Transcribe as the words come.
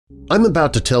I'm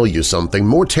about to tell you something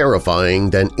more terrifying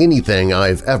than anything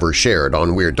I've ever shared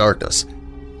on Weird Darkness.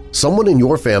 Someone in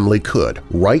your family could,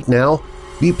 right now,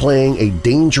 be playing a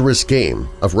dangerous game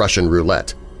of Russian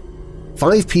roulette.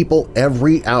 5 people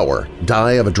every hour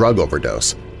die of a drug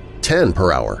overdose, 10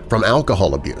 per hour from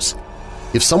alcohol abuse.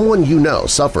 If someone you know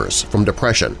suffers from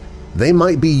depression, they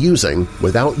might be using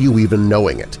without you even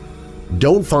knowing it.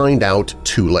 Don't find out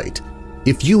too late.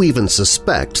 If you even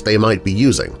suspect they might be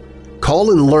using,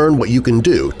 call and learn what you can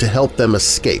do to help them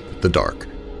escape the dark.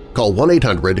 Call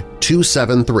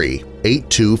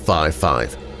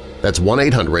 1-800-273-8255. That's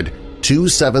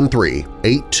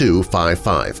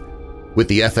 1-800-273-8255. With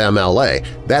the FMLA,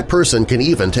 that person can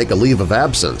even take a leave of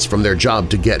absence from their job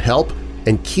to get help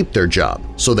and keep their job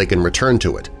so they can return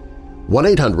to it.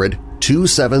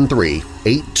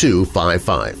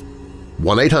 1-800-273-8255.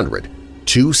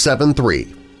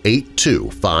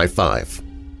 1-800-273-8255.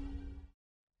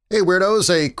 Hey Weirdos,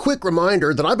 a quick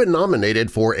reminder that I've been nominated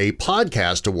for a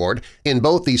podcast award in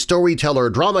both the Storyteller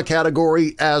Drama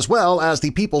category as well as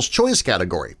the People's Choice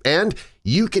category, and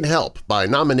you can help by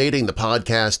nominating the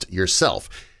podcast yourself.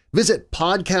 Visit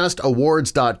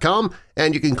podcastawards.com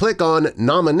and you can click on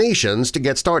Nominations to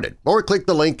get started, or click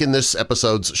the link in this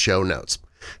episode's show notes.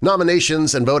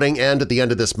 Nominations and voting end at the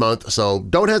end of this month, so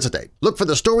don't hesitate. Look for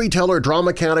the Storyteller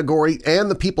Drama category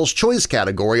and the People's Choice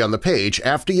category on the page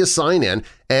after you sign in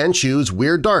and choose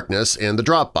Weird Darkness in the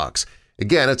Dropbox.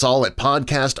 Again, it's all at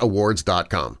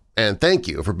podcastawards.com. And thank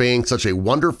you for being such a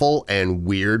wonderful and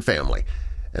weird family.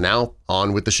 And now,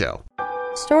 on with the show.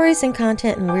 Stories and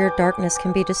content in Weird Darkness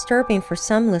can be disturbing for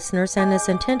some listeners and is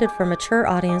intended for mature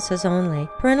audiences only.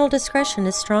 Parental discretion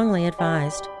is strongly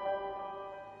advised.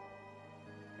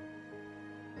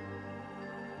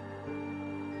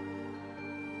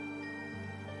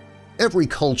 Every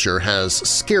culture has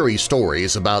scary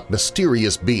stories about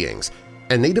mysterious beings,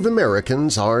 and Native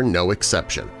Americans are no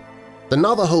exception. The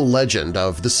Navajo legend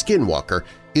of the Skinwalker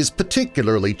is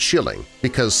particularly chilling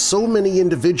because so many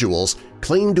individuals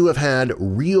claim to have had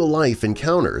real-life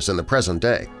encounters in the present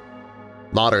day.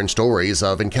 Modern stories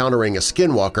of encountering a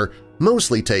Skinwalker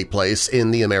mostly take place in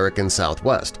the American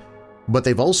Southwest, but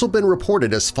they've also been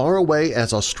reported as far away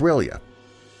as Australia.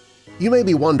 You may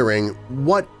be wondering,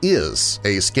 what is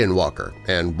a Skinwalker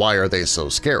and why are they so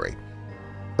scary?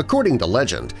 According to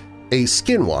legend, a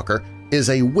Skinwalker is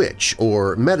a witch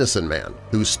or medicine man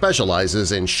who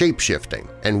specializes in shape-shifting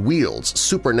and wields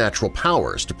supernatural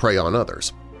powers to prey on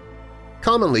others.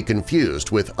 Commonly confused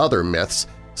with other myths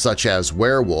such as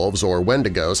werewolves or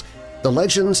wendigos, the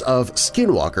legends of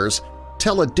Skinwalkers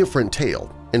tell a different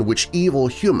tale in which evil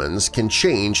humans can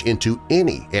change into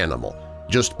any animal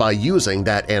just by using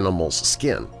that animal's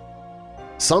skin.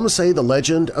 Some say the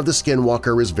legend of the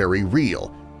Skinwalker is very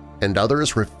real, and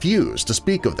others refuse to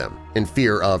speak of them in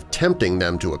fear of tempting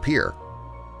them to appear.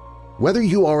 Whether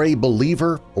you are a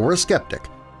believer or a skeptic,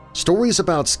 stories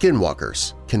about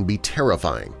Skinwalkers can be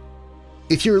terrifying.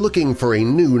 If you're looking for a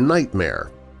new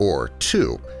nightmare or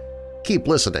two, keep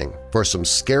listening for some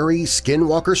scary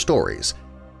Skinwalker stories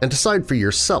and decide for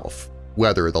yourself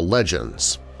whether the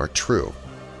legends are true.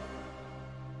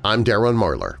 I'm Darren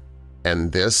Marlar,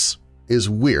 and this is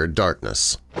Weird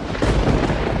Darkness.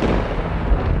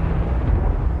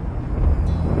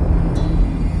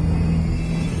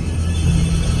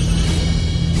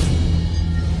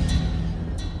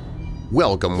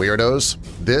 Welcome, Weirdos!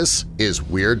 This is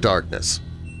Weird Darkness.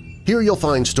 Here you'll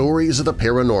find stories of the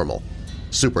paranormal,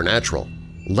 supernatural,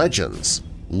 legends,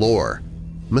 lore,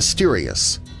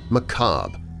 mysterious,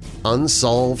 macabre,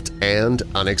 unsolved, and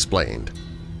unexplained.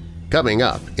 Coming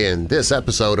up in this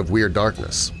episode of Weird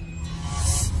Darkness.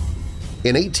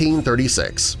 In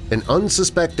 1836, an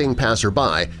unsuspecting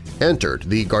passerby entered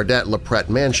the Gardet-Laprette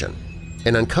mansion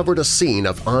and uncovered a scene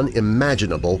of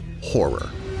unimaginable horror.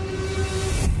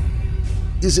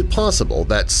 Is it possible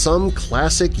that some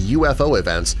classic UFO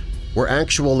events were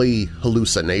actually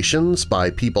hallucinations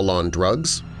by people on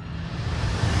drugs?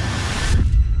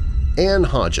 Anne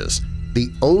Hodges, the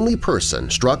only person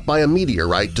struck by a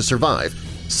meteorite to survive,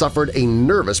 suffered a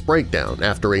nervous breakdown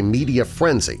after a media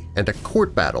frenzy and a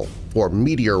court battle for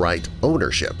meteorite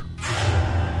ownership.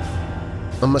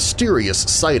 A mysterious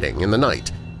sighting in the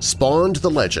night spawned the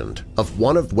legend of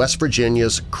one of West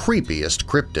Virginia's creepiest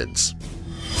cryptids.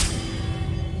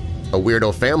 A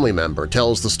weirdo family member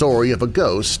tells the story of a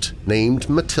ghost named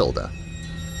Matilda.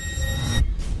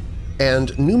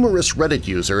 And numerous Reddit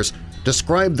users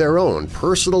describe their own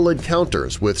personal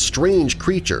encounters with strange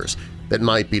creatures that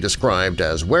might be described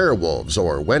as werewolves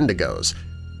or wendigos,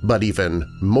 but even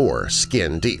more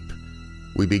skin-deep.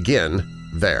 We begin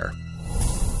there.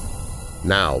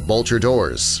 Now bolt your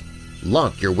doors,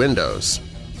 lock your windows,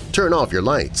 turn off your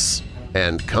lights,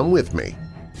 and come with me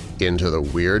into the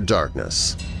weird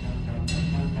darkness.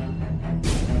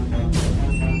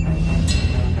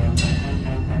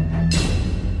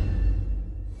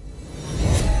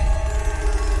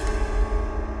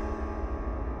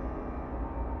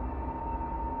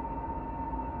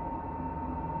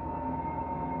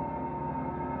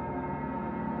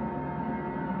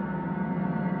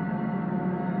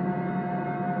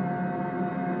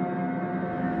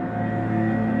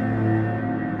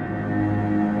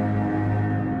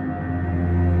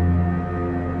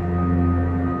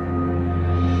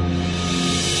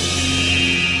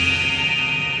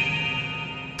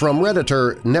 From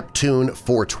Redditor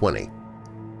Neptune420.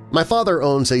 My father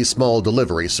owns a small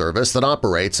delivery service that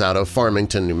operates out of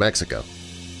Farmington, New Mexico.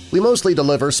 We mostly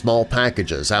deliver small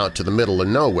packages out to the middle of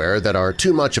nowhere that are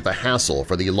too much of a hassle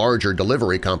for the larger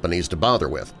delivery companies to bother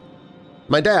with.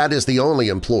 My dad is the only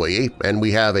employee, and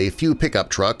we have a few pickup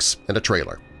trucks and a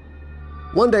trailer.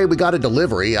 One day we got a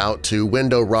delivery out to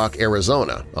Window Rock,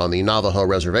 Arizona on the Navajo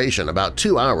Reservation about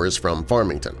 2 hours from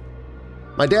Farmington.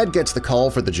 My dad gets the call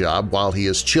for the job while he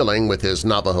is chilling with his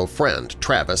Navajo friend,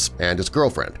 Travis, and his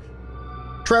girlfriend.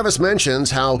 Travis mentions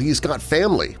how he's got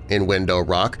family in Window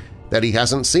Rock that he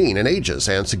hasn't seen in ages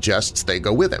and suggests they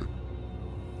go with him.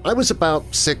 I was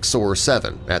about 6 or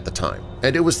 7 at the time,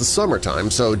 and it was the summertime,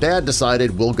 so Dad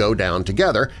decided we'll go down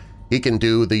together. He can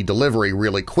do the delivery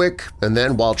really quick, and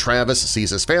then while Travis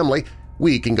sees his family,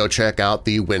 we can go check out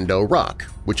the Window Rock,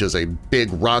 which is a big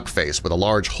rock face with a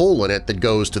large hole in it that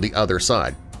goes to the other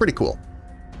side. Pretty cool.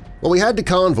 Well, we had to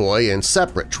convoy in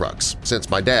separate trucks since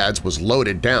my dad's was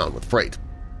loaded down with freight.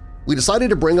 We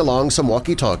decided to bring along some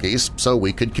walkie-talkies so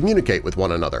we could communicate with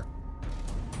one another.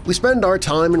 We spend our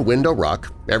time in Window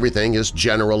Rock, everything is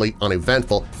generally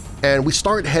uneventful, and we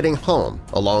start heading home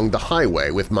along the highway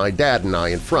with my dad and I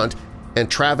in front and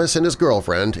Travis and his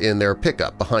girlfriend in their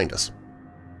pickup behind us.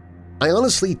 I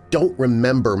honestly don't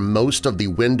remember most of the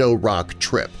Window Rock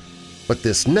trip, but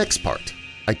this next part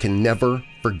I can never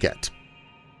forget.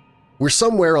 We're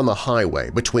somewhere on the highway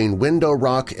between Window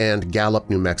Rock and Gallup,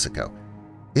 New Mexico.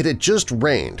 It had just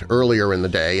rained earlier in the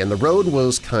day and the road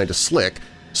was kind of slick,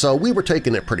 so we were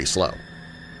taking it pretty slow.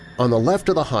 On the left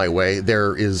of the highway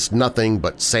there is nothing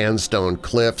but sandstone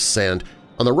cliffs, and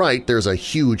on the right there's a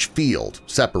huge field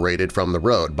separated from the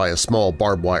road by a small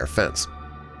barbed wire fence.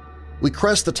 We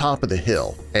crest the top of the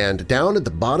hill, and down at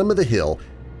the bottom of the hill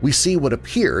we see what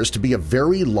appears to be a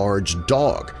very large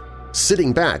dog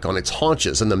sitting back on its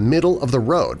haunches in the middle of the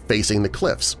road facing the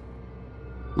cliffs.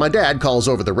 My dad calls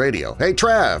over the radio, "Hey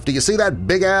Trav, do you see that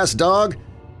big-ass dog?"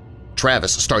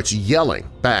 Travis starts yelling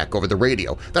back over the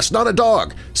radio, "That's not a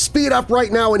dog! Speed up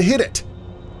right now and hit it!"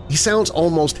 He sounds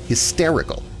almost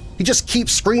hysterical. He just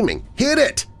keeps screaming, "Hit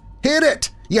it! Hit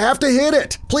it! You have to hit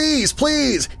it! Please,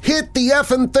 please, hit the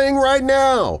effing thing right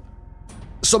now!"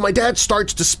 So my dad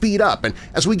starts to speed up, and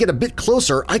as we get a bit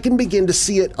closer, I can begin to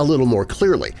see it a little more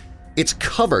clearly. It's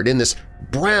covered in this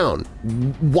brown,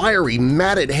 wiry,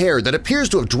 matted hair that appears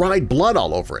to have dried blood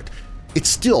all over it. It's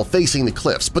still facing the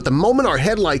cliffs, but the moment our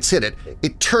headlights hit it,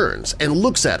 it turns and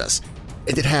looks at us,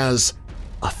 and it has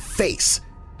a face.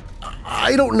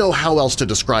 I don't know how else to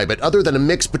describe it other than a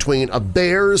mix between a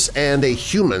bear's and a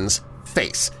human's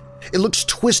face. It looks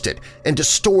twisted and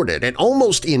distorted and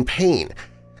almost in pain.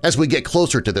 As we get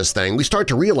closer to this thing, we start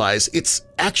to realize it's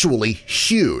actually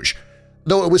huge.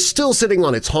 Though it was still sitting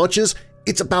on its haunches,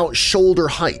 it's about shoulder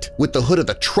height with the hood of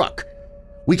the truck.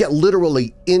 We get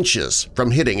literally inches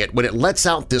from hitting it when it lets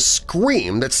out this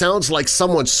scream that sounds like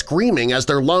someone screaming as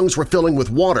their lungs were filling with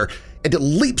water, and it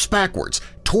leaps backwards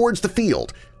towards the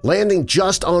field, landing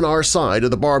just on our side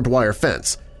of the barbed wire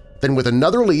fence. Then with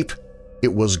another leap,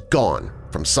 it was gone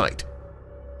from sight.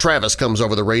 Travis comes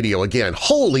over the radio again.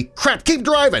 "Holy crap, keep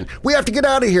driving! We have to get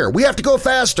out of here! We have to go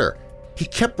faster!" He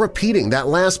kept repeating that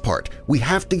last part. "We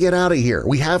have to get out of here!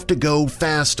 We have to go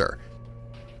faster!"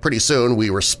 Pretty soon we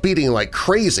were speeding like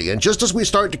crazy, and just as we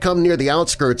start to come near the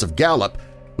outskirts of Gallup,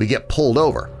 we get pulled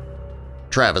over.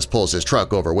 Travis pulls his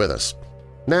truck over with us.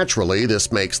 Naturally,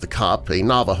 this makes the cop, a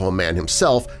Navajo man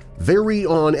himself, very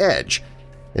on edge,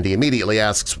 and he immediately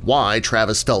asks why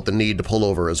Travis felt the need to pull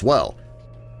over as well.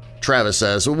 Travis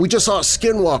says, "We just saw a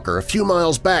skinwalker a few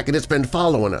miles back and it's been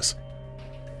following us."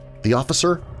 The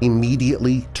officer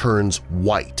immediately turns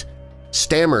white,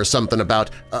 stammers something about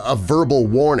a verbal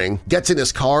warning, gets in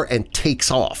his car, and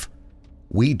takes off.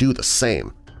 We do the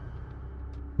same.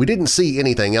 We didn't see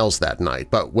anything else that night,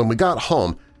 but when we got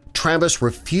home, Travis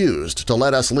refused to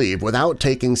let us leave without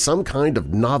taking some kind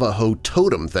of Navajo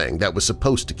totem thing that was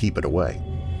supposed to keep it away.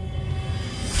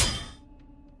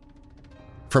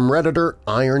 from Redditor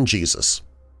Iron Jesus.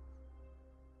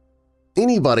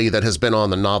 Anybody that has been on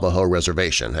the Navajo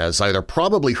Reservation has either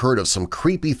probably heard of some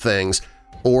creepy things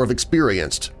or have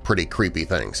experienced pretty creepy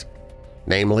things,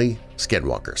 namely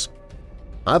skinwalkers.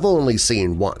 I've only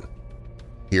seen one.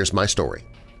 Here's my story.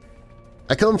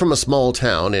 I come from a small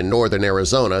town in northern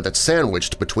Arizona that's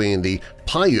sandwiched between the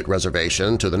Paiute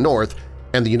Reservation to the north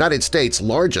and the United States'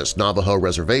 largest Navajo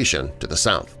Reservation to the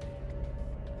south.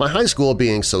 My high school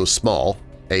being so small,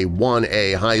 a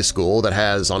 1A high school that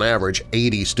has on average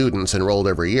 80 students enrolled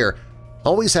every year,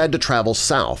 always had to travel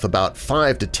south about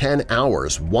 5 to 10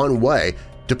 hours one way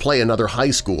to play another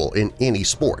high school in any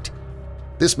sport.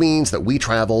 This means that we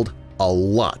traveled a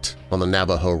lot on the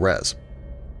Navajo Res.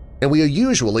 And we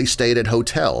usually stayed at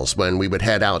hotels when we would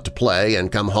head out to play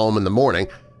and come home in the morning,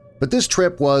 but this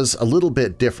trip was a little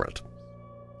bit different.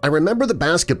 I remember the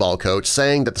basketball coach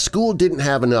saying that the school didn't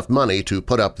have enough money to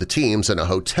put up the teams in a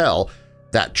hotel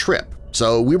that trip,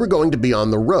 so we were going to be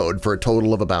on the road for a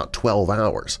total of about 12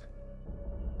 hours.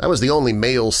 I was the only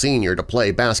male senior to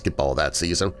play basketball that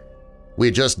season. We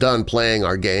had just done playing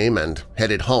our game and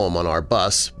headed home on our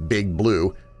bus, Big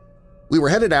Blue. We were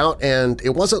headed out and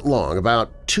it wasn't long,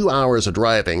 about 2 hours of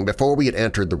driving, before we had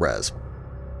entered the res.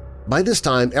 By this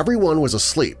time, everyone was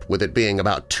asleep, with it being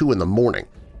about 2 in the morning.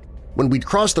 When we'd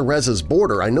crossed the res's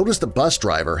border, I noticed the bus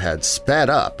driver had sped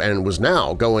up and was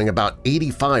now going about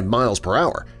 85 miles per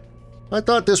hour. I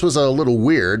thought this was a little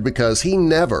weird because he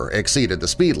never exceeded the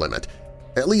speed limit,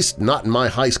 at least not in my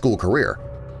high school career.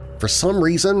 For some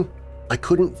reason, I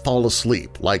couldn't fall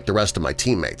asleep like the rest of my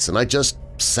teammates, and I just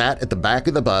sat at the back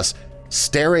of the bus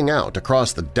staring out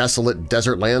across the desolate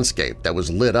desert landscape that was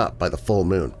lit up by the full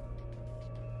moon.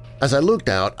 As I looked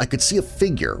out, I could see a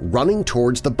figure running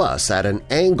towards the bus at an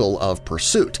angle of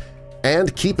pursuit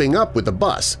and keeping up with the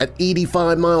bus at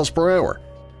 85 miles per hour.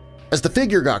 As the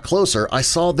figure got closer, I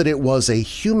saw that it was a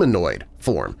humanoid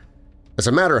form. As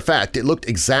a matter of fact, it looked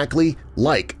exactly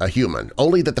like a human,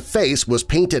 only that the face was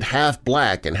painted half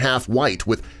black and half white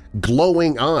with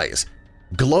glowing eyes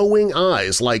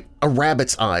like a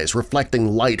rabbit's eyes reflecting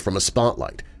light from a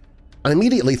spotlight. I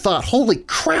immediately thought, holy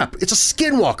crap, it's a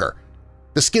skinwalker!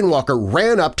 The skinwalker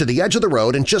ran up to the edge of the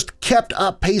road and just kept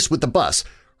up pace with the bus,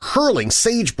 hurling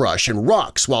sagebrush and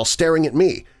rocks while staring at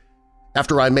me.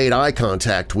 After I made eye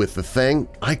contact with the thing,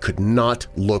 I could not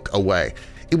look away.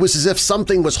 It was as if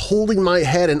something was holding my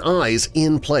head and eyes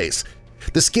in place.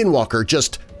 The skinwalker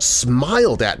just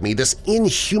smiled at me, this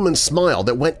inhuman smile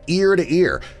that went ear to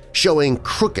ear, showing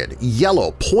crooked,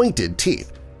 yellow, pointed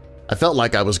teeth. I felt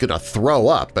like I was going to throw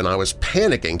up, and I was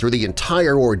panicking through the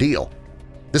entire ordeal.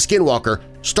 The skinwalker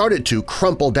started to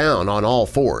crumple down on all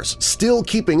fours, still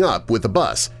keeping up with the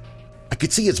bus. I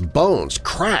could see its bones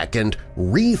crack and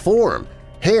reform.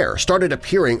 Hair started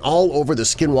appearing all over the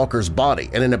skinwalker's body,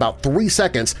 and in about 3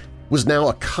 seconds was now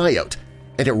a coyote,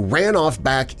 and it ran off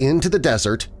back into the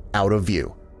desert out of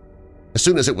view. As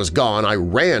soon as it was gone, I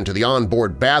ran to the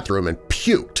onboard bathroom and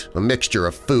puked a mixture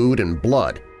of food and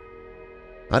blood.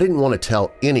 I didn't want to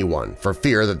tell anyone for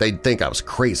fear that they'd think I was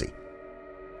crazy.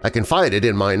 I confided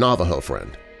in my Navajo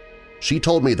friend. She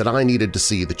told me that I needed to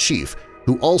see the chief,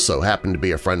 who also happened to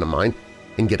be a friend of mine,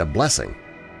 and get a blessing.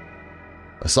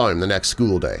 I saw him the next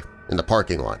school day, in the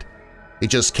parking lot. He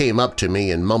just came up to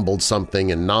me and mumbled something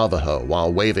in Navajo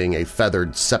while waving a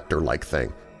feathered scepter-like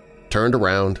thing, turned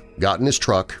around, got in his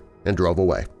truck, and drove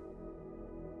away.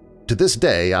 To this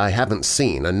day, I haven't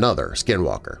seen another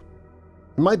skinwalker.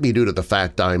 It might be due to the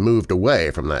fact I moved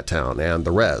away from that town and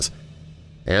the res,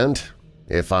 and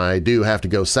if I do have to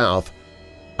go south,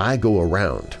 I go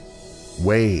around,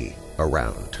 way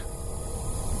around.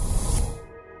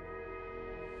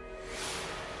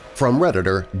 From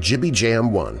Redditor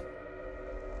JibbyJam1.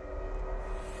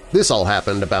 This all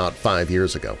happened about 5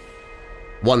 years ago.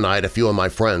 One night, a few of my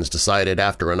friends decided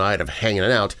after a night of hanging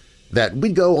out that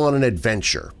we'd go on an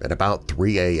adventure at about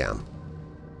 3 a.m.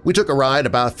 We took a ride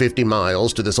about 50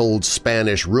 miles to this old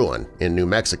Spanish ruin in New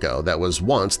Mexico that was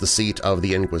once the seat of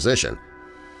the Inquisition.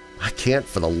 I can't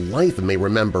for the life of me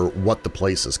remember what the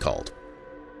place is called.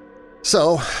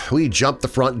 So we jumped the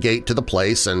front gate to the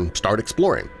place and started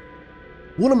exploring.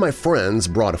 One of my friends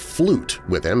brought a flute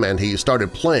with him and he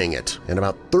started playing it, and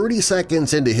about 30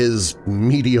 seconds into his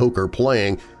mediocre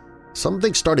playing,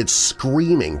 something started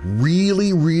screaming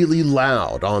really, really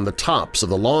loud on the tops of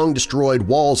the long-destroyed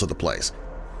walls of the place.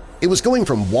 It was going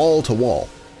from wall to wall,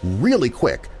 really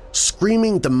quick,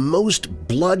 screaming the most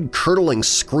blood-curdling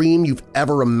scream you've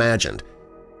ever imagined.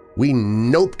 We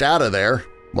noped out of there.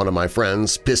 One of my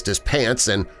friends pissed his pants,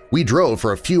 and we drove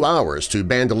for a few hours to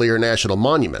Bandelier National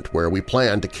Monument, where we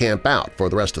planned to camp out for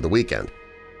the rest of the weekend.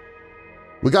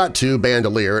 We got to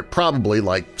Bandelier at probably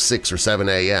like 6 or 7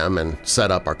 a.m. and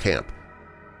set up our camp.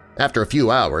 After a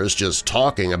few hours just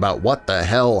talking about what the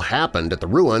hell happened at the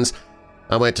ruins,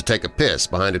 I went to take a piss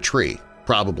behind a tree,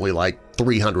 probably like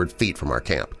 300 feet from our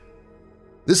camp.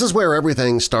 This is where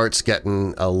everything starts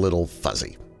getting a little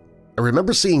fuzzy. I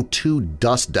remember seeing 2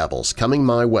 dust devils coming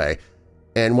my way,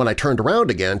 and when I turned around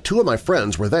again, 2 of my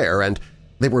friends were there and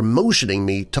they were motioning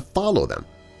me to follow them.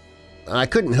 I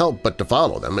couldn't help but to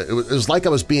follow them. It was like I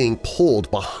was being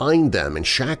pulled behind them in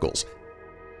shackles.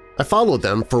 I followed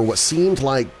them for what seemed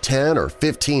like 10 or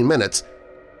 15 minutes,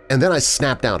 and then I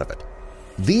snapped out of it.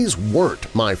 These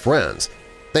weren't my friends.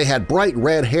 They had bright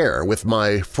red hair with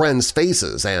my friends'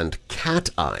 faces and cat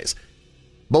eyes.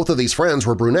 Both of these friends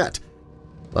were brunette.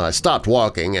 I stopped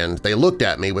walking, and they looked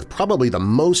at me with probably the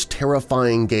most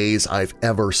terrifying gaze I've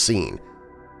ever seen.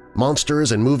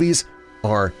 Monsters in movies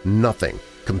are nothing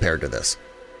compared to this.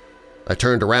 I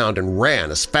turned around and ran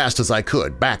as fast as I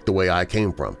could back the way I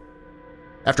came from.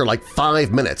 After like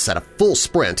 5 minutes at a full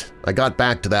sprint, I got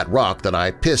back to that rock that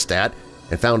I pissed at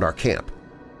and found our camp.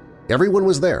 Everyone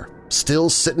was there, still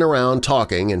sitting around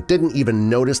talking, and didn't even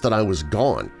notice that I was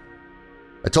gone.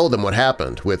 I told them what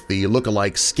happened with the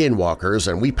look-alike skinwalkers,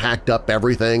 and we packed up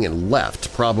everything and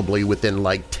left probably within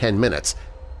like 10 minutes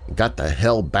and got the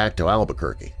hell back to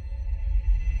Albuquerque.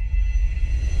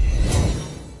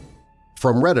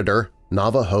 From Redditor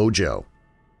Navajo Joe.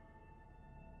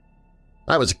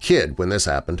 I was a kid when this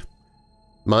happened.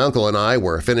 My uncle and I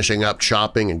were finishing up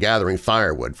chopping and gathering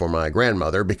firewood for my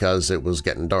grandmother because it was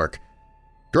getting dark.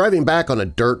 Driving back on a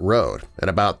dirt road at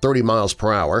about 30 miles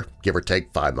per hour, give or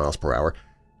take 5 miles per hour,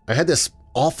 I had this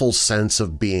awful sense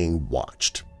of being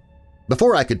watched.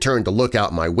 Before I could turn to look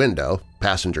out my window,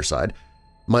 passenger side,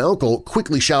 my uncle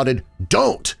quickly shouted,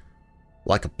 "Don't!"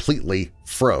 Well, I completely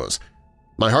froze.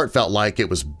 My heart felt like it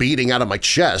was beating out of my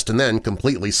chest and then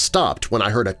completely stopped when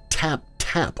I heard a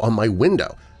tap-tap on my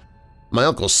window. My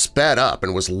uncle sped up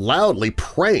and was loudly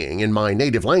praying in my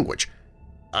native language.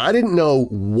 I didn't know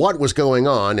what was going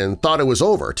on and thought it was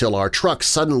over till our truck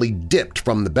suddenly dipped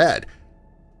from the bed.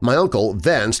 My uncle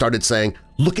then started saying,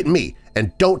 "Look at me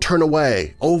and don't turn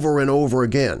away," over and over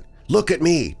again. "Look at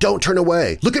me, don't turn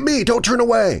away! Look at me, don't turn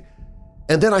away!"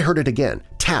 And then I heard it again,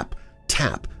 tap,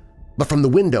 tap, but from the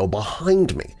window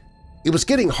behind me. It was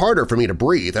getting harder for me to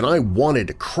breathe, and I wanted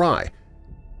to cry.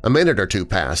 A minute or 2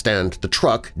 passed, and the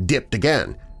truck dipped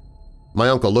again. My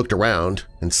uncle looked around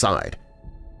and sighed.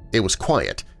 It was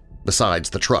quiet, besides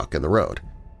the truck and the road.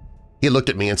 He looked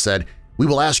at me and said, "We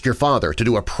will ask your father to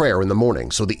do a prayer in the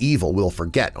morning so the evil will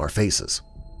forget our faces."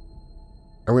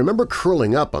 I remember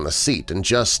curling up on the seat and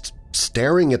just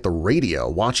staring at the radio,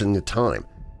 watching the time,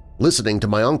 listening to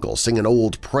my uncle sing an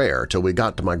old prayer till we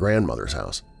got to my grandmother's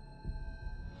house.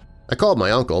 I called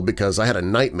my uncle because I had a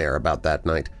nightmare about that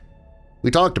night.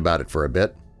 We talked about it for a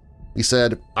bit. He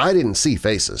said, "I didn't see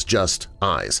faces, just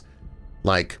eyes,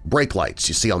 like brake lights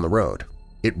you see on the road.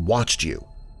 It watched you."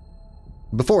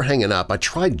 Before hanging up, I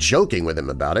tried joking with him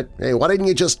about it. "Hey, why didn't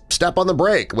you just step on the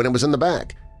brake when it was in the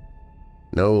back?"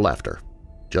 No laughter,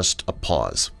 just a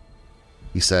pause.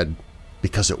 He said,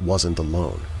 "Because it wasn't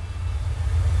alone."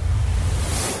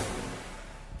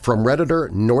 From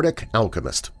Redditor Nordic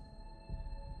Alchemist.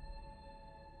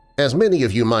 As many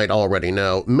of you might already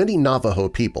know, many Navajo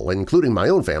people, including my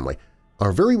own family,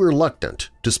 are very reluctant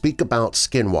to speak about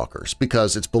skinwalkers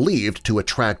because it's believed to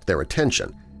attract their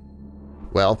attention.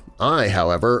 Well, I,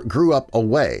 however, grew up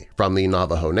away from the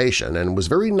Navajo Nation and was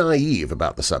very naive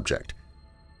about the subject.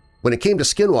 When it came to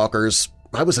skinwalkers,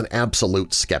 I was an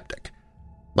absolute skeptic.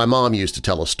 My mom used to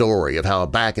tell a story of how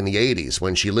back in the 80s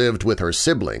when she lived with her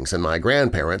siblings and my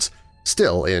grandparents,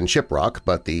 still in Shiprock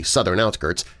but the southern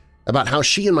outskirts, about how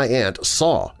she and my aunt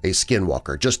saw a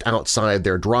skinwalker just outside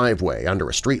their driveway under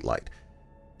a streetlight.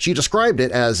 She described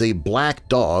it as a black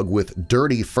dog with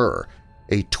dirty fur,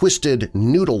 a twisted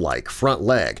noodle-like front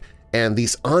leg, and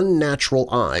these unnatural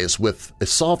eyes with a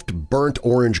soft burnt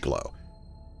orange glow.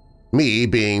 Me,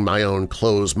 being my own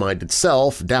closed-minded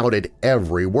self, doubted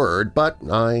every word, but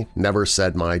I never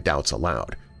said my doubts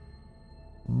aloud.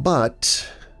 But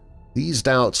these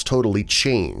doubts totally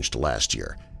changed last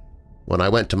year, when I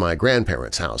went to my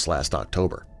grandparents' house last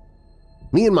October.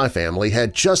 Me and my family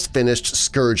had just finished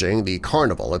scourging the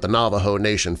carnival at the Navajo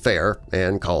Nation Fair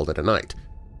and called it a night.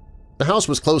 The house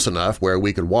was close enough where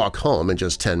we could walk home in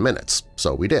just 10 minutes,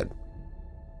 so we did.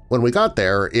 When we got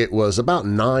there, it was about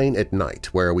 9 at night,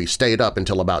 where we stayed up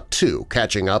until about 2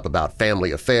 catching up about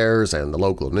family affairs and the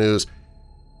local news,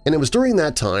 and it was during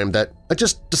that time that I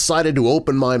just decided to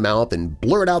open my mouth and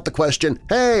blurt out the question,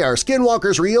 "Hey, are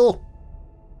skinwalkers real?"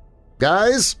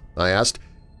 "Guys," I asked,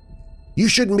 "You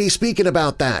shouldn't be speaking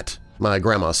about that," my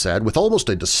grandma said with almost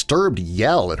a disturbed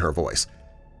yell in her voice.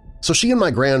 So she and my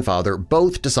grandfather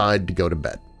both decided to go to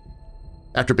bed.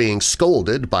 After being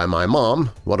scolded by my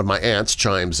mom, one of my aunts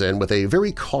chimes in with a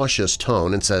very cautious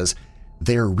tone and says,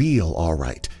 "They're real, all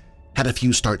right. Had a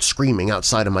few start screaming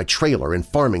outside of my trailer in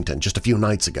Farmington just a few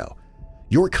nights ago.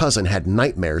 Your cousin had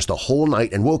nightmares the whole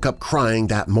night and woke up crying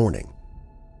that morning."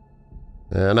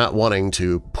 Not wanting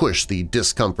to push the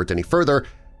discomfort any further,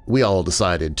 we all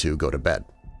decided to go to bed.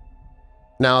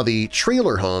 Now, the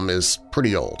trailer home is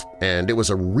pretty old, and it was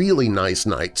a really nice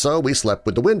night, so we slept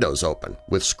with the windows open,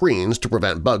 with screens to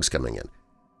prevent bugs coming in.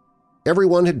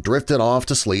 Everyone had drifted off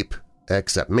to sleep,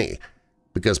 except me,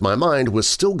 because my mind was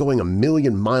still going a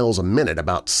million miles a minute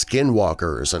about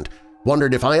skinwalkers and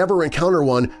wondered if I ever encounter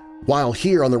one while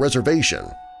here on the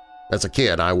reservation. As a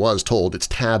kid, I was told it's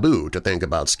taboo to think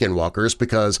about skinwalkers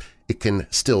because it can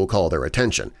still call their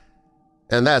attention.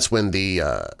 And that's when the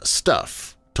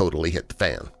stuff totally hit the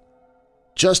fan.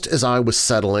 Just as I was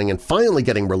settling and finally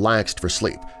getting relaxed for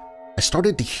sleep, I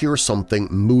started to hear something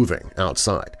moving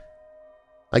outside.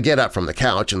 I get up from the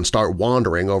couch and start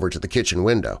wandering over to the kitchen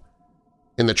window.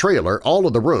 In the trailer, all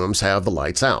of the rooms have the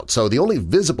lights out, so the only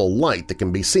visible light that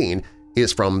can be seen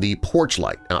is from the porch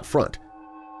light out front.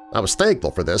 I was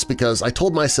thankful for this because I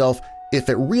told myself if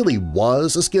it really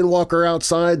was a skinwalker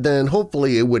outside, then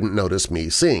hopefully it wouldn't notice me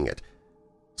seeing it.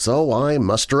 So I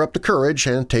muster up the courage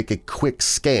and take a quick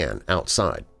scan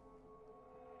outside.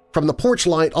 From the porch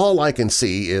light, all I can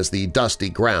see is the dusty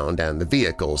ground and the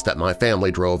vehicles that my family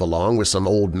drove along with some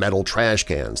old metal trash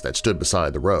cans that stood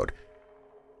beside the road.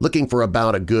 Looking for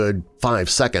about a good 5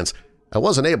 seconds, I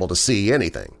wasn't able to see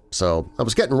anything, so I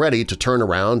was getting ready to turn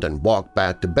around and walk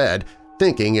back to bed,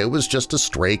 thinking it was just a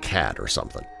stray cat or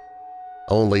something.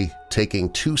 Only taking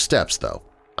 2 steps, though,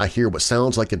 I hear what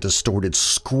sounds like a distorted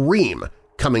scream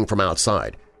coming from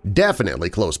outside, definitely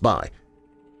close by.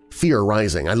 Fear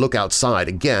rising, I look outside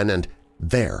again, and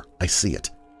there I see it.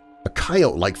 A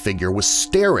coyote-like figure was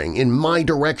staring in my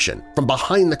direction from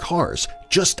behind the cars,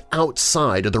 just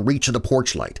outside of the reach of the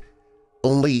porch light.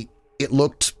 Only it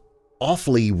looked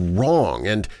awfully wrong,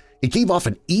 and it gave off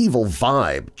an evil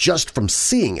vibe just from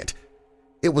seeing it.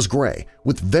 It was gray,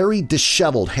 with very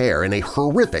disheveled hair and a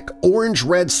horrific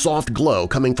orange-red soft glow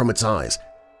coming from its eyes.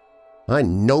 I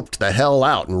noped the hell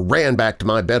out and ran back to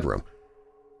my bedroom.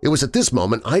 It was at this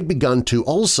moment I'd begun to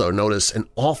also notice an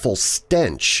awful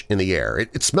stench in the air.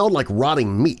 It smelled like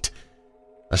rotting meat.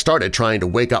 I started trying to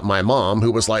wake up my mom,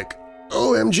 who was like,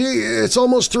 "OMG, it's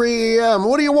almost 3 a.m.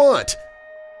 What do you want?"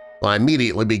 I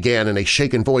immediately began in a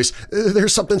shaken voice,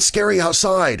 "There's something scary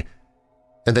outside."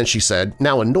 And then she said,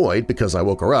 now annoyed because I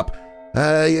woke her up,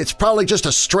 "It's probably just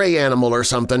a stray animal or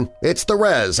something. It's the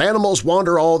res. Animals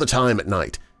wander all the time at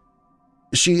night."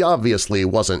 She obviously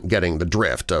wasn't getting the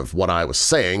drift of what I was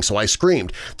saying, so I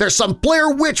screamed, "There's some Blair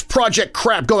Witch Project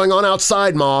crap going on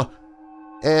outside, Ma!"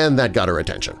 And that got her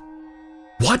attention.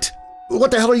 "What?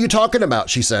 What the hell are you talking about?"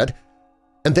 she said.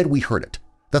 And then we heard it.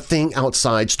 The thing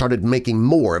outside started making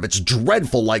more of its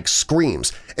dreadful-like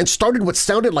screams and started what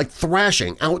sounded like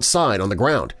thrashing outside on the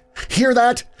ground. "Hear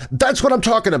that? That's what I'm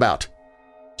talking about!"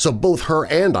 So both her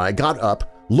and I got up,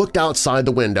 looked outside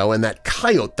the window, and that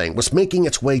coyote thing was making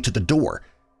its way to the door.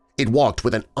 It walked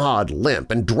with an odd limp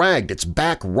and dragged its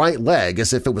back right leg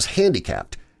as if it was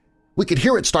handicapped. We could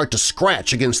hear it start to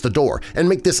scratch against the door and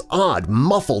make this odd,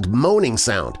 muffled moaning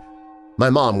sound. My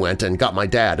mom went and got my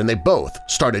dad, and they both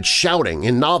started shouting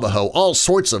in Navajo all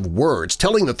sorts of words,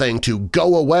 telling the thing to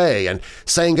go away and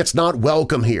saying it's not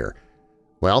welcome here.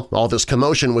 Well, all this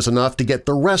commotion was enough to get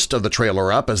the rest of the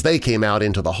trailer up as they came out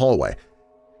into the hallway.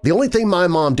 The only thing my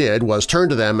mom did was turn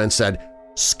to them and said,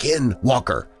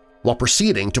 "Skinwalker," while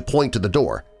proceeding to point to the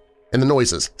door, and the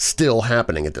noises still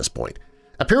happening at this point.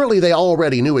 Apparently they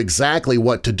already knew exactly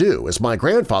what to do as my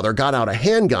grandfather got out a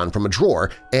handgun from a drawer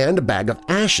and a bag of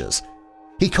ashes.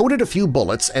 He coated a few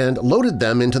bullets and loaded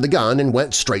them into the gun and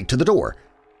went straight to the door.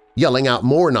 Yelling out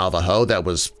more Navajo that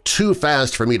was too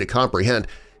fast for me to comprehend,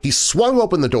 he swung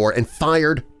open the door and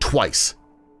fired twice.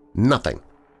 Nothing.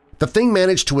 The thing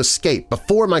managed to escape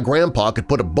before my grandpa could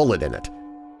put a bullet in it.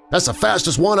 "That's the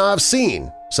fastest one I've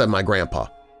seen," said my grandpa.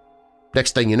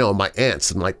 Next thing you know, my aunts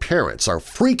and my parents are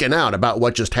freaking out about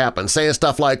what just happened, saying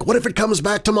stuff like, "What if it comes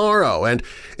back tomorrow?" and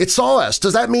 "It saw us.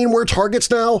 Does that mean we're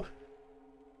targets now?"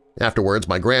 Afterwards,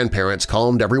 my grandparents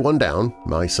calmed everyone down,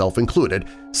 myself included,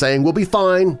 saying we'll be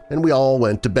fine, and we all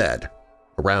went to bed,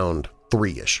 around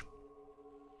 3-ish.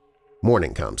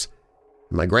 Morning comes.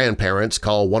 My grandparents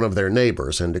call one of their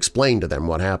neighbors and explain to them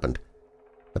what happened.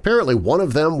 Apparently one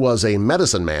of them was a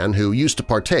medicine man who used to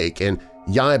partake in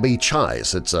Yabe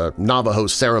Chais. It's a Navajo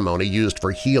ceremony used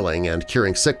for healing and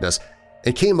curing sickness,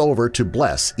 and came over to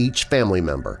bless each family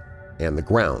member and the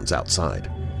grounds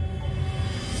outside.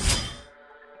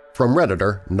 From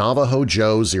Redditor Navajo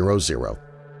Joe 00.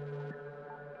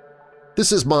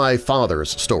 This is my father's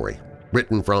story,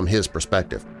 written from his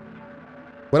perspective.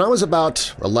 When I was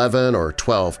about 11 or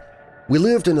 12, we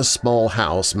lived in a small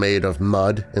house made of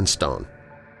mud and stone.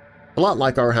 A lot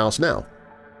like our house now.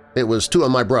 It was two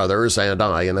of my brothers and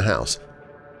I in the house.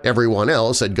 Everyone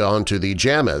else had gone to the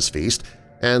Jamez feast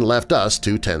and left us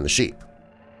to tend the sheep.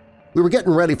 We were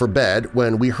getting ready for bed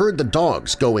when we heard the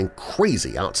dogs going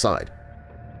crazy outside.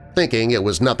 Thinking it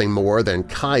was nothing more than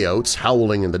coyotes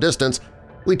howling in the distance,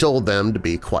 we told them to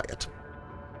be quiet.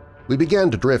 We began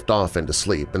to drift off into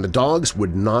sleep, and the dogs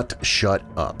would not shut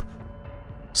up.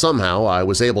 Somehow I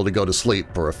was able to go to sleep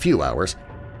for a few hours,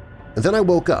 and then I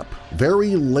woke up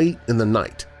very late in the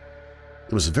night.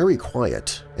 It was very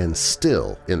quiet and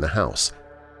still in the house,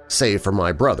 save for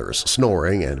my brothers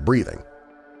snoring and breathing.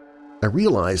 I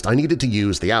realized I needed to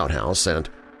use the outhouse, and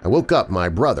I woke up my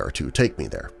brother to take me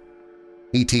there.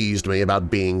 He teased me about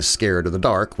being scared of the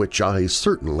dark, which I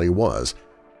certainly was.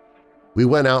 We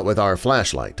went out with our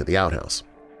flashlight to the outhouse.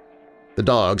 The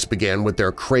dogs began with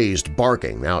their crazed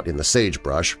barking out in the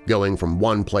sagebrush, going from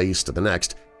one place to the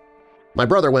next. My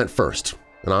brother went first,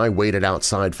 and I waited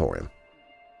outside for him.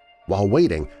 While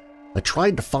waiting, I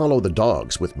tried to follow the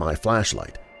dogs with my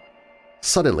flashlight.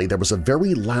 Suddenly, there was a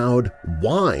very loud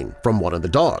whine from one of the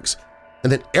dogs,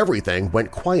 and then everything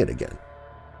went quiet again.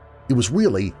 It was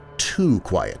really too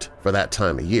quiet for that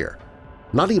time of year.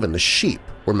 Not even the sheep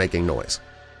were making noise.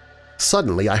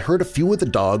 Suddenly, I heard a few of the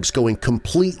dogs going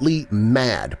completely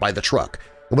mad by the truck,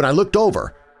 and when I looked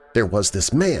over, there was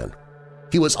this man.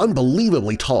 He was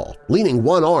unbelievably tall, leaning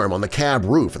one arm on the cab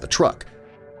roof of the truck.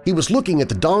 He was looking at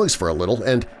the dogs for a little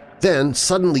and then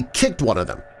suddenly kicked one of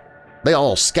them. They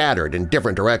all scattered in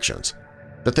different directions.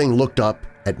 The thing looked up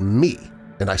at me,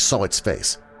 and I saw its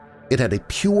face. It had a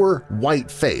pure white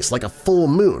face like a full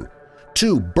moon,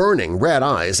 two burning red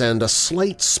eyes, and a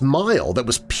slight smile that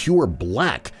was pure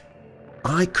black.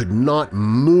 I could not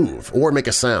move or make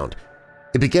a sound.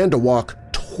 It began to walk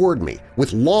toward me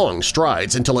with long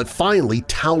strides until it finally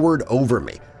towered over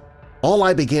me. All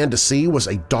I began to see was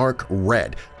a dark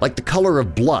red, like the color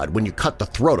of blood when you cut the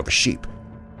throat of a sheep.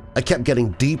 I kept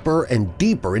getting deeper and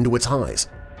deeper into its eyes.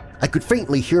 I could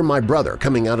faintly hear my brother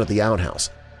coming out of the outhouse.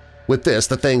 With this,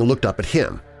 the thing looked up at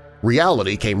him.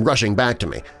 Reality came rushing back to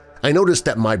me. I noticed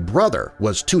that my brother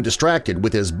was too distracted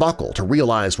with his buckle to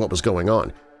realize what was going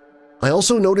on. I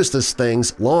also noticed this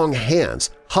thing's long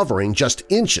hands hovering just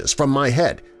inches from my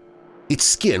head. Its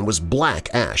skin was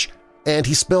black ash, and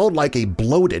he smelled like a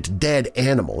bloated, dead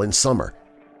animal in summer.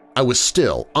 I was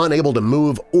still unable to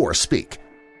move or speak.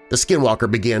 The skinwalker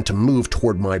began to move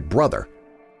toward my brother.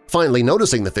 Finally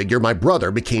noticing the figure, my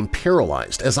brother became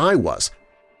paralyzed as I was.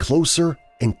 Closer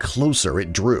and closer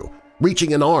it drew,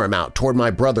 reaching an arm out toward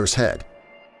my brother's head.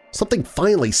 Something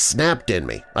finally snapped in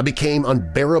me. I became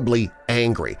unbearably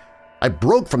angry. I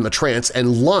broke from the trance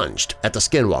and lunged at the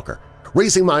skinwalker,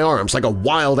 raising my arms like a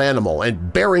wild animal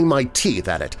and baring my teeth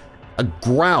at it. A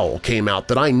growl came out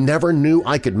that I never knew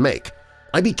I could make.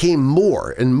 I became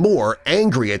more and more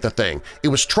angry at the thing. It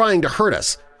was trying to hurt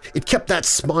us. It kept that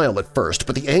smile at first,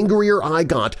 but the angrier I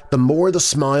got, the more the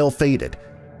smile faded.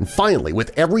 And finally,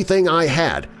 with everything I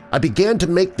had, I began to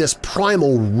make this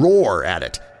primal roar at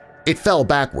it. It fell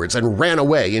backwards and ran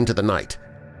away into the night.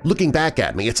 Looking back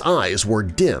at me, its eyes were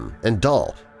dim and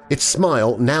dull, its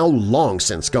smile now long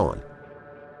since gone.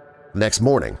 The next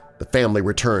morning, the family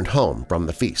returned home from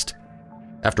the feast.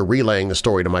 After relaying the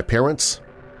story to my parents,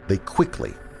 they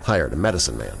quickly hired a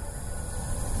medicine man.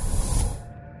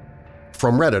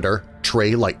 From Redditor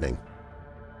Trey Lightning.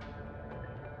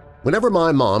 Whenever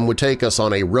my mom would take us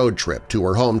on a road trip to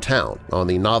her hometown on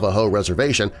the Navajo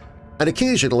reservation, I'd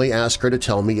occasionally ask her to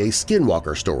tell me a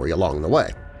skinwalker story along the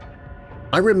way.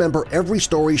 I remember every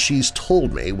story she's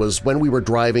told me was when we were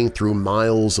driving through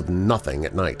miles of nothing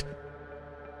at night.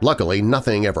 Luckily,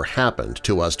 nothing ever happened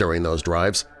to us during those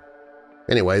drives.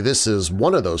 Anyway, this is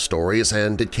one of those stories,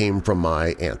 and it came from my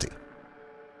auntie.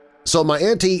 So my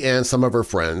auntie and some of her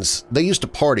friends, they used to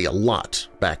party a lot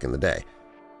back in the day.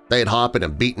 They'd hop in a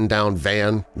beaten-down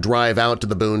van, drive out to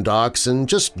the boondocks, and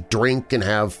just drink and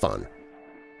have fun.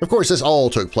 Of course, this all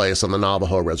took place on the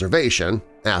Navajo reservation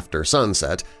after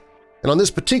sunset, and on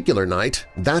this particular night,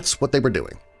 that's what they were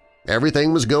doing.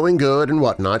 Everything was going good and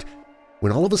whatnot,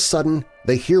 when all of a sudden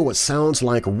they hear what sounds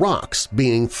like rocks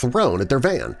being thrown at their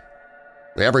van.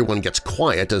 Everyone gets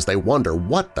quiet as they wonder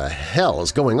what the hell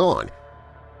is going on.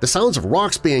 The sounds of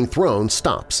rocks being thrown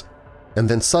stops. and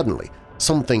then suddenly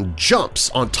something jumps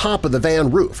on top of the van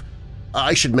roof.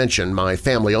 I should mention my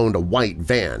family owned a white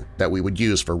van that we would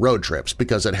use for road trips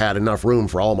because it had enough room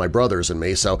for all my brothers and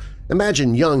me, so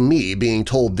imagine young me being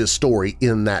told this story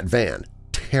in that van.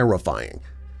 Terrifying.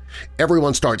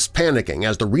 Everyone starts panicking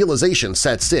as the realization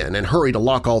sets in and hurry to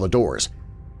lock all the doors.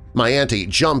 My auntie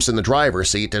jumps in the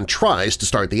driver's seat and tries to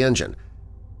start the engine.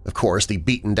 Of course, the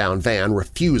beaten-down van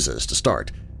refuses to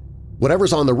start.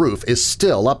 Whatever's on the roof is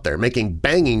still up there, making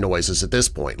banging noises at this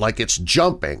point, like it's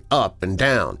jumping up and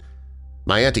down.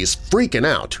 My auntie's freaking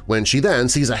out when she then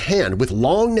sees a hand with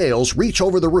long nails reach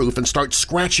over the roof and start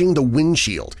scratching the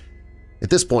windshield. At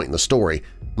this point in the story,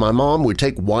 my mom would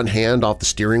take one hand off the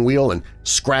steering wheel and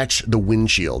scratch the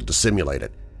windshield to simulate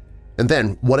it. And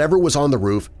then whatever was on the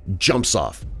roof jumps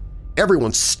off.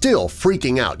 Everyone's still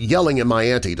freaking out, yelling at my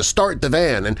auntie to start the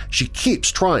van, and she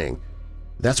keeps trying.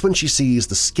 That's when she sees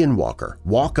the skinwalker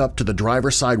walk up to the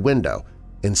driver's side window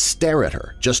and stare at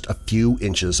her just a few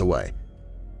inches away.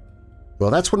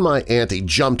 Well, that's when my auntie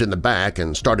jumped in the back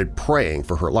and started praying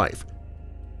for her life.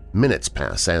 Minutes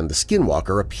pass and the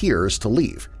skinwalker appears to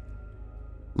leave.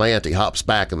 My auntie hops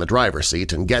back in the driver's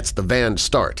seat and gets the van to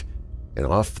start, and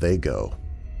off they go.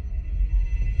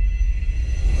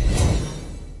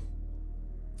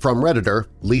 From Redditor,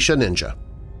 Leisha Ninja.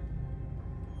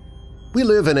 We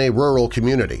live in a rural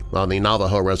community on the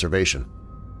Navajo Reservation.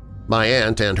 My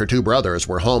aunt and her two brothers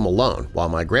were home alone while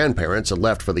my grandparents had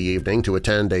left for the evening to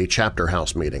attend a chapter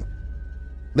house meeting.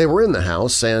 They were in the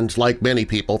house and, like many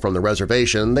people from the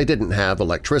reservation, they didn't have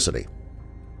electricity.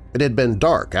 It had been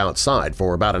dark outside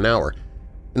for about an hour,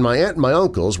 and my aunt and my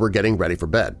uncles were getting ready for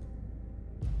bed.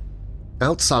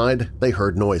 Outside, they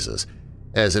heard noises,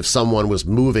 as if someone was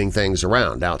moving things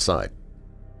around outside.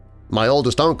 My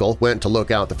oldest uncle went to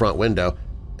look out the front window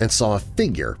and saw a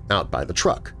figure out by the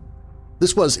truck.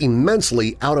 This was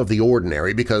immensely out of the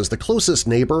ordinary because the closest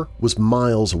neighbor was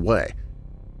miles away.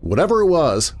 Whatever it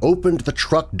was opened the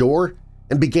truck door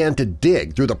and began to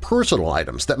dig through the personal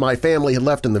items that my family had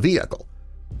left in the vehicle.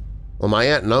 Well, my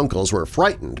aunt and uncles were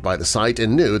frightened by the sight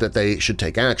and knew that they should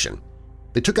take action.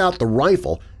 They took out the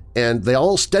rifle and they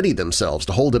all steadied themselves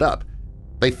to hold it up.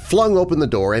 They flung open the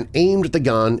door and aimed the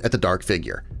gun at the dark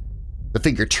figure. The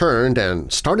figure turned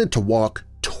and started to walk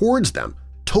towards them,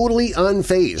 totally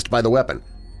unfazed by the weapon.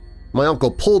 My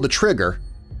uncle pulled the trigger,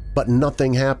 but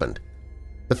nothing happened.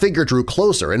 The figure drew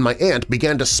closer and my aunt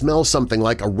began to smell something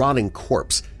like a rotting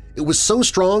corpse. It was so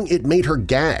strong it made her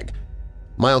gag.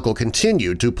 My uncle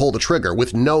continued to pull the trigger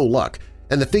with no luck,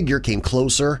 and the figure came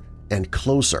closer and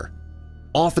closer.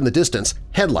 Off in the distance,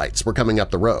 headlights were coming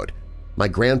up the road. My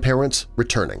grandparents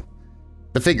returning.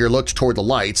 The figure looked toward the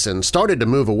lights and started to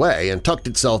move away and tucked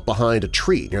itself behind a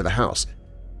tree near the house.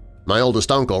 My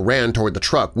oldest uncle ran toward the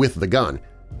truck with the gun.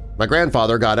 My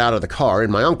grandfather got out of the car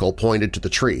and my uncle pointed to the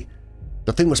tree.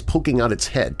 The thing was poking out its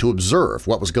head to observe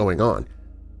what was going on.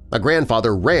 My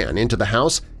grandfather ran into the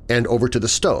house and over to the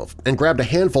stove and grabbed a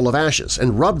handful of ashes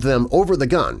and rubbed them over the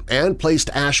gun and placed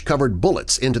ash-covered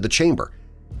bullets into the chamber.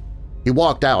 He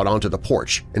walked out onto the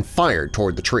porch and fired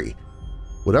toward the tree.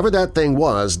 Whatever that thing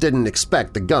was didn't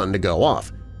expect the gun to go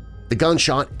off. The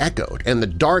gunshot echoed and the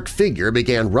dark figure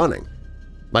began running.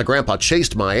 My grandpa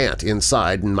chased my aunt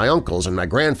inside and my uncles and my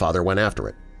grandfather went after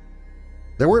it.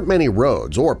 There weren't many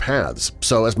roads or paths,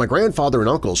 so as my grandfather and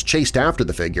uncles chased after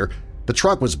the figure, the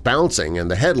truck was bouncing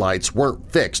and the headlights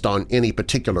weren't fixed on any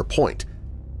particular point.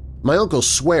 My uncle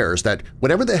swears that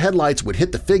whenever the headlights would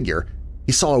hit the figure,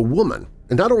 he saw a woman,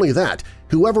 and not only that,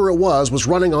 whoever it was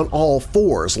running on all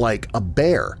fours like a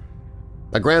bear.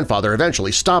 My grandfather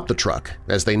eventually stopped the truck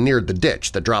as they neared the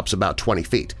ditch that drops about 20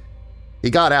 feet. He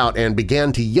got out and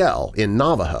began to yell in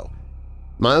Navajo.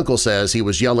 My uncle says he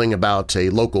was yelling about a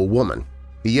local woman.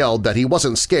 He yelled that he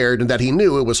wasn't scared and that he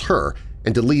knew it was her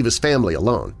and to leave his family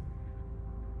alone.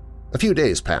 A few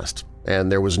days passed,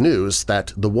 and there was news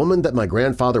that the woman that my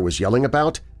grandfather was yelling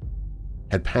about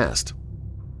had passed.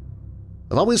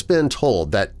 I've always been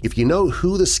told that if you know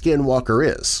who the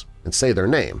skinwalker is and say their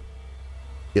name,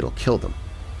 it'll kill them.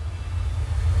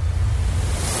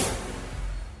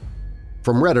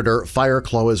 From Redditor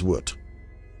Fireclaweswood.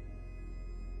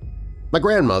 My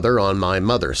grandmother on my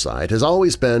mother's side has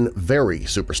always been very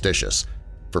superstitious,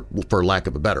 for lack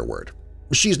of a better word.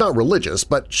 She's not religious,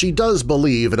 but she does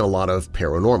believe in a lot of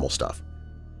paranormal stuff.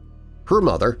 Her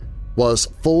mother was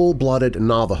full-blooded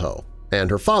Navajo, and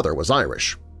her father was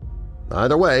Irish.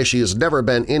 Either way, she has never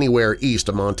been anywhere east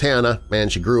of Montana,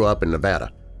 and she grew up in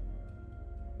Nevada.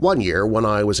 One year, when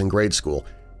I was in grade school,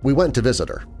 we went to visit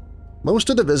her. Most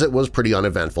of the visit was pretty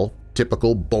uneventful,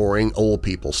 typical boring old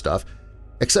people stuff,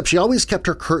 except she always kept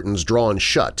her curtains drawn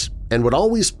shut and would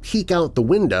always peek out the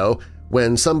window.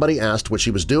 When somebody asked what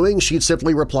she was doing, she'd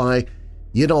simply reply,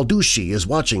 "Yenaldushi is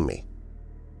watching me."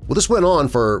 Well, this went on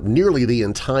for nearly the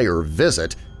entire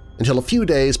visit until a few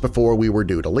days before we were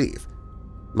due to leave.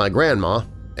 My grandma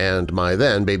and my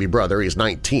then baby brother, he's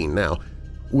 19 now,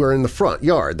 were in the front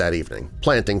yard that evening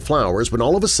planting flowers when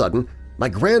all of a sudden my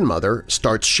grandmother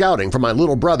starts shouting for my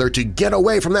little brother to get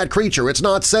away from that creature, it's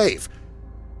not safe.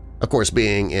 Of course,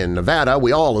 being in Nevada,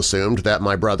 we all assumed that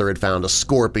my brother had found a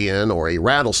scorpion or a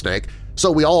rattlesnake,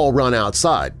 so we all run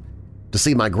outside to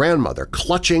see my grandmother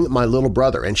clutching my little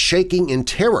brother and shaking in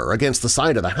terror against the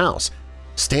side of the house.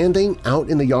 Standing out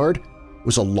in the yard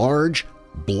was a large,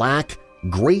 black,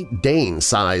 Great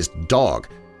Dane-sized dog.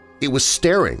 It was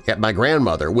staring at my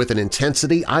grandmother with an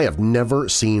intensity I have never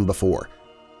seen before.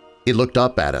 It looked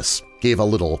up at us, gave a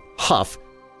little huff,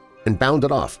 and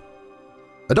bounded off.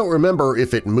 I don't remember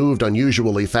if it moved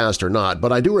unusually fast or not,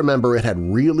 but I do remember it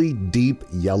had really deep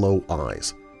yellow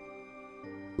eyes.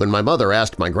 When my mother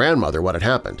asked my grandmother what had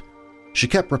happened, she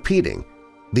kept repeating,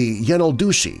 "The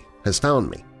Yenaldushi has found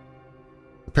me."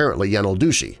 Apparently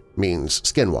Yenaldushi means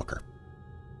skinwalker.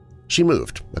 She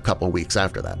moved a couple weeks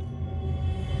after that.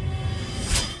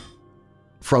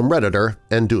 From Redditor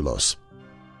and Doulos.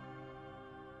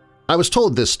 I was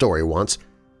told this story once.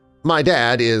 My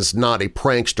dad is not a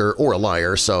prankster or a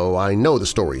liar, so I know the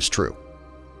story's true.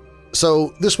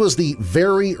 So this was the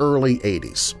very early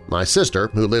 80s. My sister,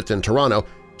 who lived in Toronto,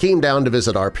 came down to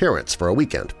visit our parents for a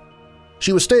weekend.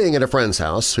 She was staying at a friend's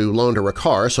house who loaned her a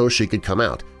car so she could come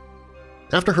out.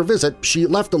 After her visit, she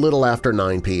left a little after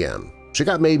 9 p.m. She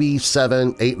got maybe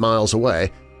 7-8 miles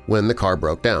away when the car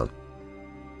broke down.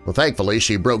 Well, thankfully,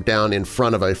 she broke down in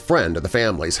front of a friend of the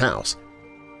family's house.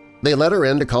 They let her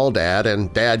in to call Dad,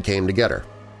 and Dad came to get her.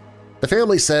 The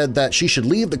family said that she should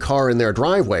leave the car in their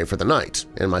driveway for the night,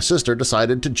 and my sister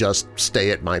decided to just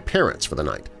stay at my parents' for the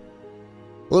night.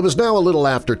 Well, it was now a little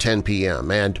after 10 p.m.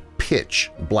 and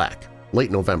pitch black,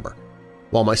 late November,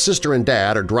 while my sister and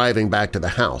Dad are driving back to the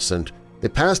house, and they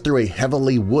pass through a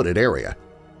heavily wooded area.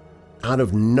 Out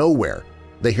of nowhere,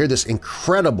 they hear this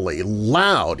incredibly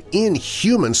loud,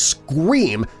 inhuman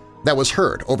scream that was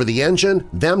heard over the engine,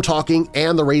 them talking,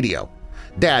 and the radio.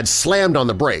 Dad slammed on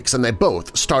the brakes and they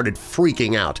both started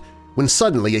freaking out when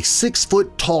suddenly a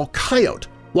 6-foot-tall coyote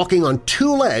walking on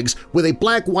 2 legs with a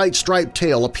black-white striped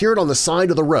tail appeared on the side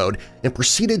of the road and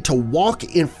proceeded to walk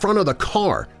in front of the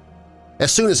car.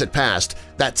 As soon as it passed,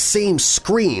 that same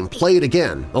scream played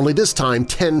again, only this time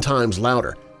 10 times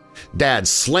louder. Dad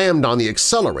slammed on the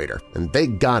accelerator and they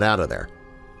got out of there.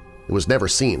 It was never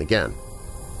seen again.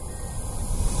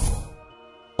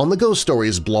 On the Ghost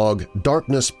Stories blog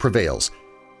Darkness Prevails,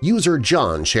 user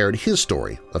John shared his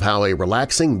story of how a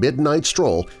relaxing midnight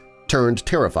stroll turned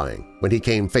terrifying when he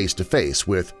came face-to-face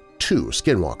with 2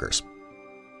 skinwalkers.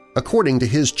 According to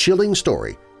his chilling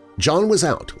story, John was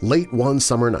out late one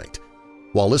summer night.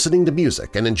 While listening to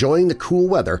music and enjoying the cool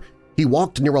weather, he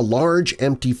walked near a large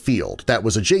empty field that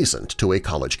was adjacent to a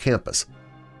college campus.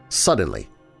 Suddenly,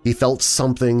 he felt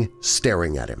something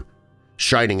staring at him.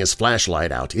 Shining his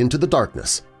flashlight out into the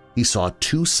darkness, he saw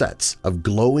 2 sets of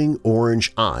glowing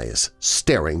orange eyes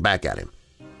staring back at him.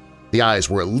 The eyes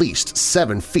were at least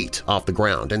 7 feet off the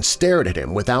ground and stared at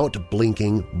him without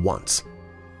blinking once.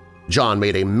 John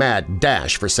made a mad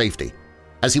dash for safety.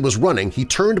 As he was running, he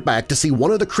turned back to see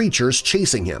one of the creatures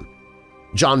chasing him.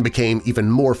 John became even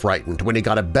more frightened when he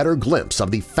got a better glimpse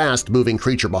of the fast-moving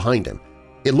creature behind him.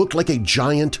 It looked like a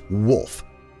giant wolf.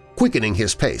 Quickening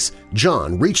his pace,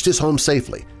 John reached his home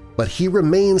safely, but he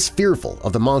remains fearful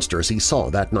of the monsters he saw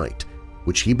that night,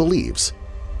 which he believes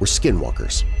were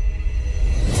skinwalkers.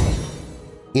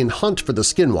 In Hunt for the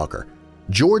Skinwalker,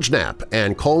 George Knapp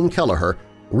and Colm Kelleher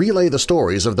relay the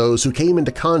stories of those who came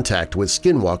into contact with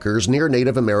skinwalkers near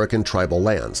Native American tribal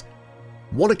lands.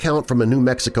 One account from a New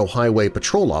Mexico Highway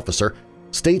Patrol officer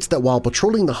states that while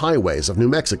patrolling the highways of New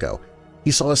Mexico,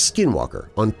 he saw a skinwalker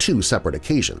on 2 separate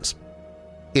occasions.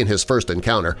 In his first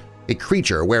encounter, a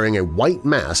creature wearing a white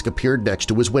mask appeared next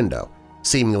to his window,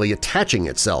 seemingly attaching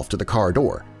itself to the car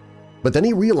door. But then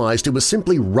he realized it was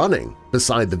simply running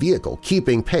beside the vehicle,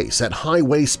 keeping pace at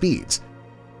highway speeds.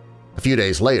 A few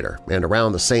days later, and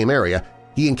around the same area,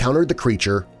 he encountered the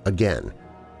creature again.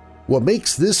 What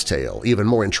makes this tale even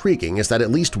more intriguing is that at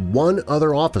least one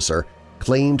other officer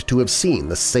claimed to have seen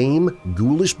the same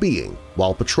ghoulish being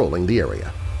while patrolling the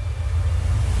area.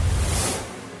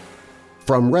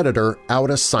 From Redditor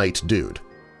Outta Sight Dude.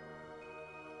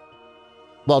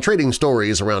 While trading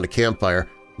stories around a campfire,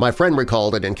 my friend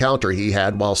recalled an encounter he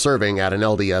had while serving at an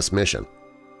LDS mission.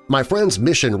 My friend's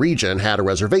mission region had a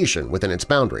reservation within its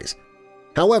boundaries.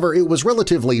 However, it was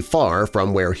relatively far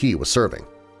from where he was serving.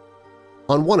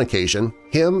 On one occasion,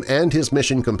 him and his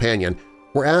mission companion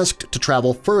were asked to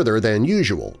travel further than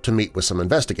usual to meet with some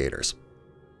investigators.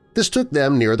 This took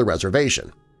them near the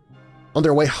reservation. On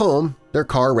their way home, their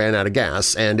car ran out of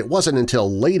gas, and it wasn't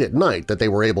until late at night that they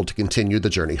were able to continue the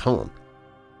journey home.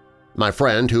 My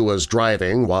friend, who was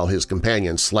driving while his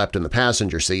companion slept in the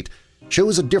passenger seat,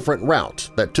 chose a different route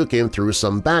that took him through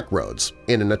some back roads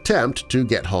in an attempt to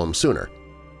get home sooner.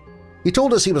 He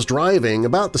told us he was driving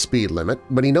about the speed limit,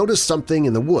 but he noticed something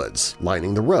in the woods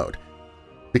lining the road.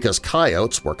 Because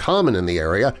coyotes were common in the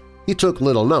area, he took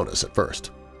little notice at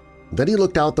first. Then he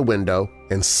looked out the window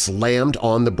and slammed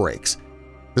on the brakes.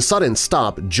 The sudden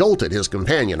stop jolted his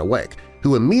companion awake,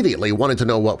 who immediately wanted to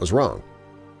know what was wrong.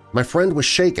 My friend was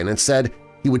shaken and said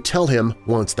he would tell him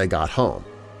once they got home.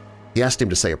 He asked him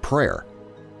to say a prayer.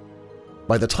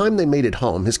 By the time they made it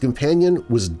home, his companion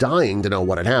was dying to know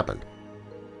what had happened.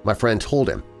 My friend told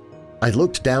him, "I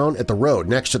looked down at the road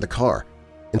next to the car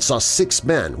and saw 6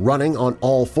 men running on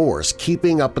all fours,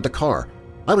 keeping up with the car.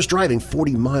 I was driving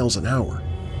 40 miles an hour."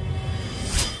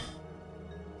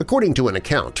 According to an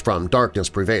account from Darkness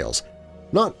Prevails,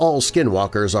 not all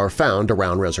skinwalkers are found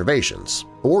around reservations,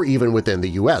 or even within the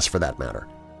U.S. for that matter.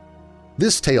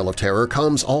 This tale of terror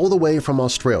comes all the way from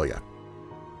Australia.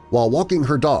 While walking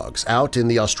her dogs out in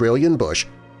the Australian bush,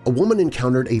 a woman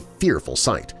encountered a fearful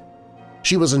sight.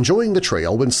 She was enjoying the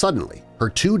trail when suddenly her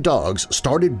 2 dogs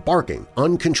started barking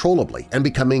uncontrollably and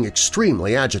becoming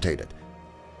extremely agitated.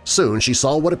 Soon she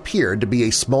saw what appeared to be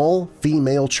a small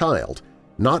female child,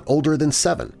 not older than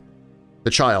 7.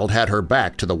 The child had her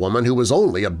back to the woman, who was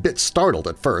only a bit startled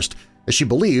at first, as she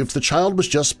believed the child was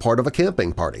just part of a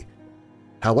camping party.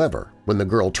 However, when the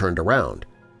girl turned around,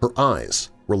 her eyes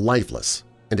were lifeless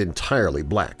and entirely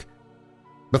black.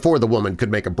 Before the woman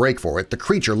could make a break for it, the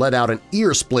creature let out an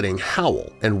ear-splitting howl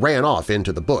and ran off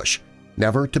into the bush,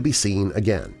 never to be seen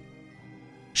again.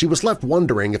 She was left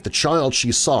wondering if the child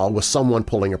she saw was someone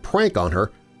pulling a prank on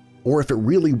her, or if it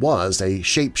really was a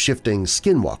shape-shifting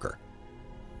skinwalker.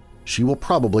 She will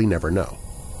probably never know.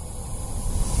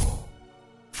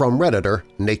 From Redditor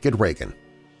Naked Reagan.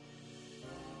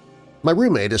 My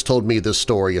roommate has told me this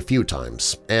story a few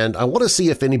times, and I want to see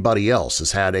if anybody else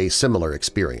has had a similar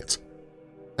experience.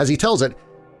 As he tells it,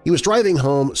 he was driving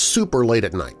home super late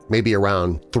at night, maybe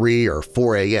around 3 or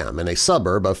 4 a.m. in a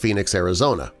suburb of Phoenix,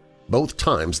 Arizona. Both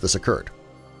times this occurred.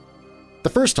 The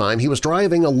first time he was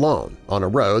driving alone on a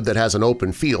road that has an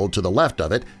open field to the left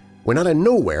of it when out of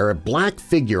nowhere a black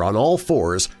figure on all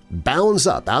fours bounds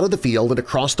up out of the field and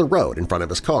across the road in front of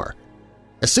his car.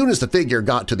 As soon as the figure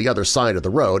got to the other side of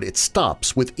the road, it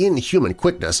stops with inhuman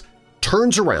quickness,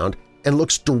 turns around, and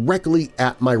looks directly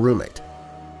at my roommate.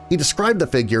 He described the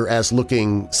figure as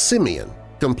looking simian,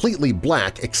 completely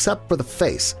black except for the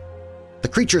face. The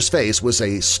creature's face was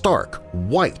a stark,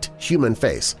 white human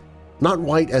face, not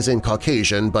white as in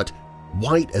Caucasian, but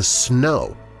white as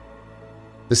snow.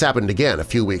 This happened again a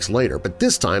few weeks later, but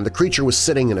this time the creature was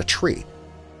sitting in a tree.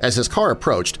 As his car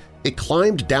approached, it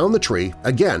climbed down the tree,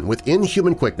 again with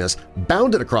inhuman quickness,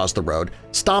 bounded across the road,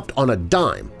 stopped on a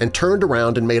dime, and turned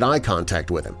around and made eye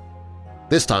contact with him.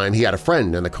 This time he had a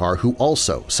friend in the car who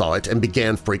also saw it and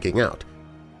began freaking out.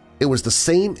 It was the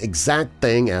same exact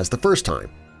thing as the first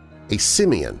time. A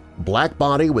simian, black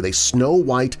body with a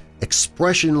snow-white,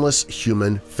 expressionless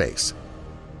human face.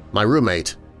 My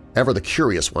roommate, ever the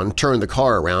curious one, turned the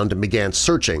car around and began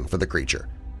searching for the creature,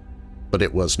 but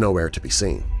it was nowhere to be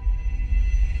seen.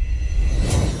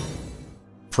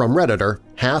 From Redditor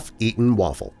Half-Eaten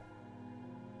Waffle.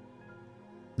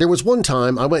 There was one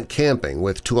time I went camping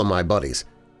with 2 of my buddies,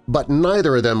 but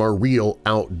neither of them are real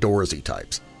outdoorsy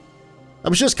types. I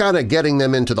was just kind of getting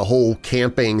them into the whole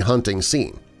camping hunting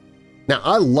scene. Now,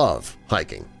 I love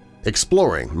hiking,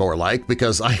 exploring more like,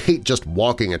 because I hate just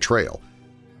walking a trail.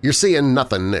 You're seeing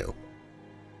nothing new.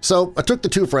 So I took the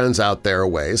 2 friends out there a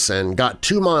ways and got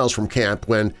 2 miles from camp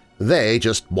when they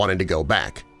just wanted to go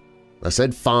back. I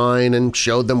said fine and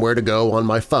showed them where to go on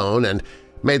my phone and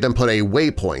made them put a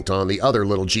waypoint on the other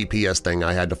little GPS thing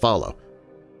I had to follow.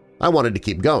 I wanted to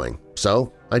keep going,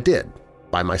 so I did,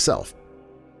 by myself.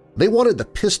 They wanted the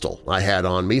pistol I had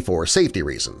on me for safety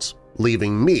reasons,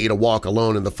 leaving me to walk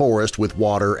alone in the forest with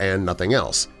water and nothing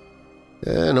else.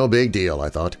 No big deal, I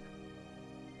thought.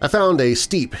 I found a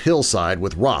steep hillside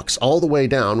with rocks all the way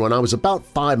down when I was about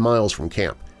 5 miles from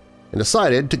camp and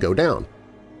decided to go down.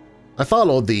 I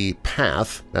followed the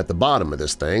path at the bottom of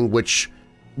this thing, which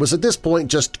was at this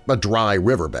point just a dry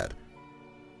riverbed.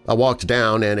 I walked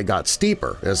down and it got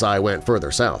steeper as I went further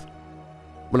south.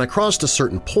 When I crossed a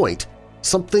certain point,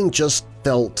 something just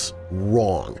felt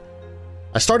wrong.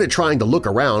 I started trying to look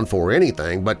around for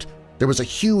anything, but there was a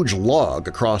huge log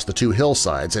across the two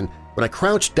hillsides, and when I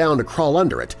crouched down to crawl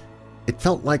under it, it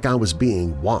felt like I was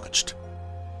being watched.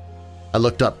 I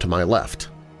looked up to my left,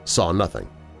 saw nothing.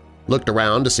 Looked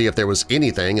around to see if there was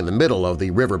anything in the middle of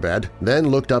the riverbed, then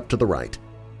looked up to the right.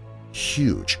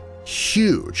 Huge,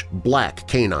 huge black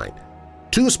canine.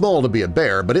 Too small to be a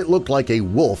bear, but it looked like a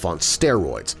wolf on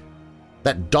steroids.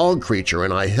 That dog creature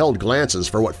and I held glances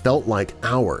for what felt like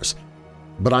hours.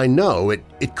 But I know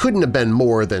it couldn't have been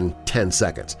more than 10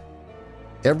 seconds.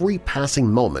 Every passing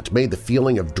moment made the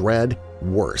feeling of dread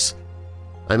worse.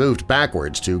 I moved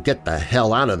backwards to get the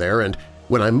hell out of there, and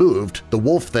when I moved, the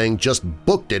wolf thing just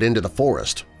booked it into the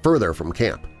forest, further from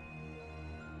camp.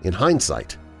 In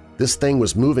hindsight, this thing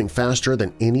was moving faster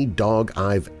than any dog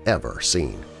I've ever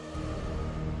seen.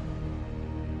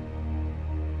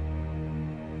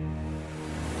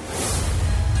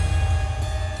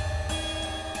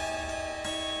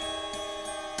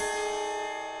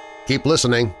 Keep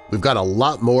listening, we've got a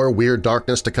lot more Weird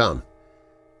Darkness to come.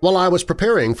 While I was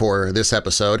preparing for this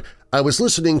episode, I was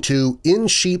listening to In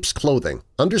Sheep's Clothing,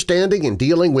 Understanding and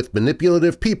Dealing with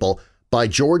Manipulative People by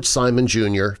George Simon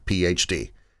Jr.,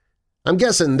 Ph.D. I'm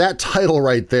guessing that title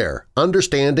right there,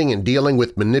 Understanding and Dealing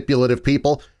with Manipulative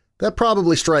People, that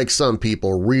probably strikes some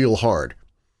people real hard.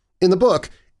 In the book,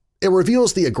 it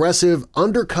reveals the aggressive,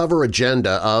 undercover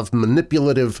agenda of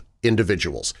manipulative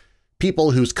individuals,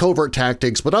 people whose covert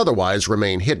tactics would otherwise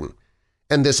remain hidden.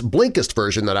 And this Blinkist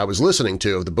version that I was listening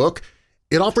to of the book,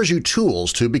 it offers you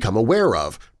tools to become aware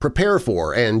of, prepare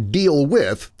for, and deal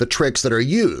with the tricks that are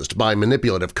used by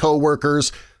manipulative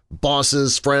coworkers,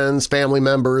 bosses, friends, family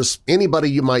members,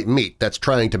 anybody you might meet that's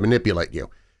trying to manipulate you.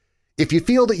 If you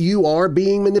feel that you are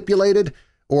being manipulated,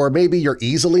 or maybe you're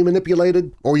easily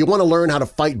manipulated, or you want to learn how to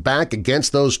fight back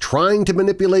against those trying to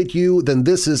manipulate you, then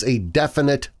this is a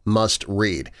definite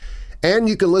must-read. And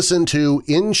you can listen to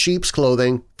In Sheep's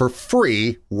Clothing for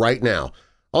free right now.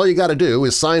 All you got to do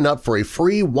is sign up for a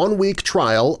free 1-week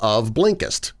trial of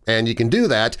Blinkist, and you can do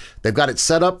that. They've got it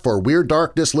set up for Weird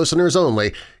Darkness listeners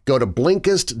only. Go to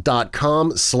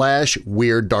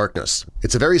Blinkist.com/WeirdDarkness.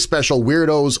 It's a very special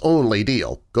Weirdos-only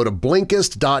deal. Go to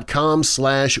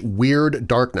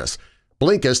Blinkist.com/WeirdDarkness.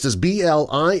 Blinkist is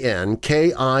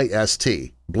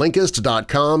BLINKIST.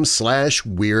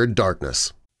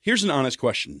 Blinkist.com/WeirdDarkness. Here's an honest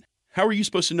question. How are you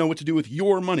supposed to know what to do with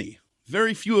your money?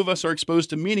 Very few of us are exposed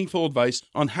to meaningful advice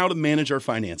on how to manage our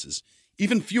finances.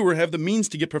 Even fewer have the means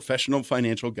to get professional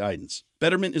financial guidance.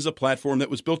 Betterment is a platform that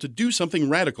was built to do something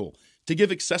radical, to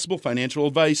give accessible financial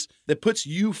advice that puts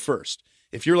you first.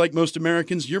 If you're like most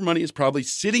Americans, your money is probably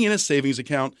sitting in a savings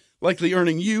account, likely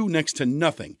earning you next to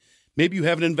nothing. Maybe you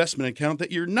have an investment account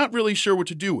that you're not really sure what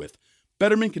to do with.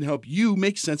 Betterment can help you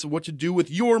make sense of what to do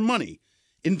with your money.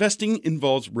 Investing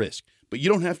involves risk, but you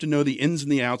don't have to know the ins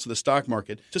and the outs of the stock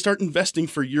market to start investing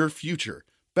for your future.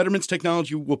 Betterment's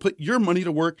technology will put your money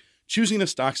to work choosing the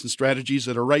stocks and strategies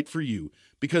that are right for you,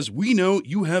 because we know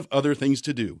you have other things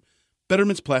to do.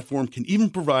 Betterment's platform can even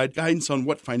provide guidance on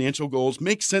what financial goals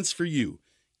make sense for you.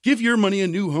 Give your money a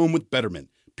new home with Betterment,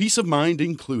 peace of mind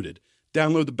included.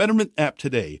 Download the Betterment app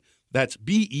today. That's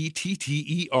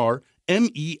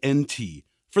BETTERMENT,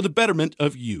 for the betterment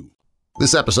of you.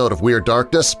 This episode of Weird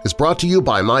Darkness is brought to you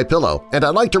by MyPillow, and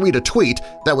I'd like to read a tweet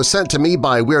that was sent to me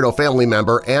by Weirdo family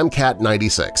member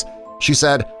AmCat96. She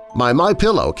said, "My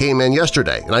MyPillow came in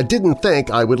yesterday, and I didn't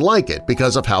think I would like it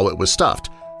because of how it was stuffed.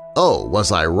 Oh,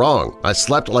 was I wrong? I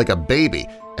slept like a baby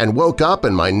and woke up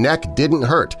and my neck didn't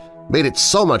hurt. Made it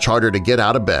so much harder to get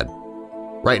out of bed."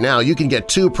 Right now, you can get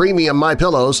 2 premium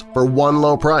MyPillows for one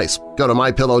low price. Go to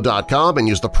MyPillow.com and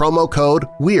use the promo code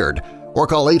WEIRD, or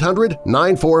call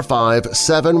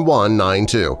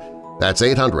 800-945-7192. That's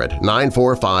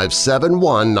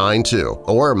 800-945-7192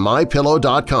 or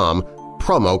MyPillow.com,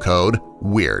 promo code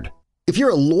WEIRD. If you're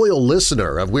a loyal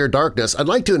listener of Weird Darkness, I'd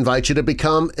like to invite you to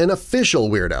become an official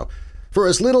weirdo. For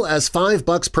as little as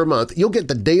 $5 per month, you'll get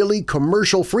the daily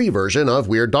commercial-free version of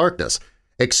Weird Darkness,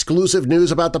 exclusive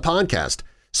news about the podcast,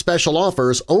 special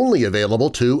offers only available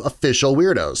to official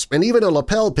weirdos, and even a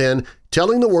lapel pin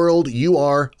telling the world you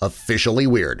are officially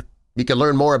weird. You can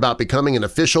learn more about becoming an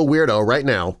official weirdo right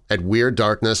now at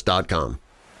WeirdDarkness.com.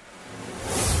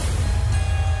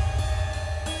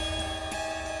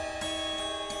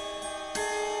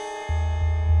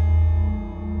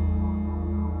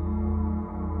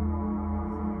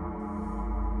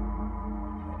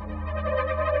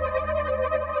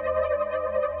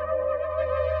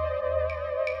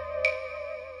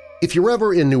 If you're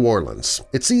ever in New Orleans,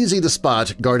 it's easy to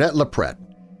spot Gardet La Prette.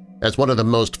 As one of the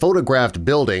most photographed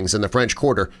buildings in the French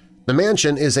Quarter, The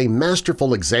mansion is a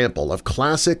masterful example of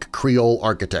classic Creole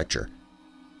architecture.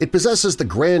 It possesses the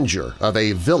grandeur of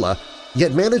a villa,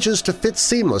 yet manages to fit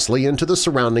seamlessly into the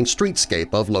surrounding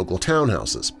streetscape of local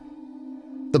townhouses.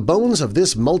 The bones of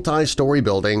this multi-story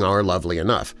building are lovely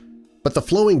enough, but the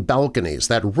flowing balconies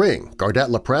that ring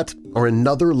Gardet-La-Prette are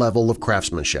another level of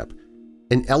craftsmanship.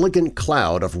 An elegant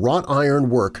cloud of wrought iron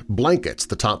work blankets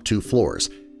the top 2 floors,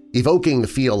 evoking the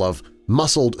feel of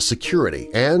muscled security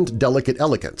and delicate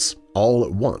elegance all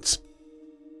at once.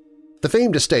 The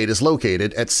famed estate is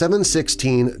located at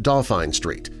 716 Dauphine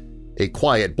Street, a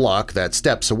quiet block that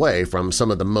steps away from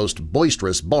some of the most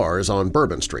boisterous bars on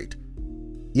Bourbon Street.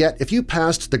 Yet if you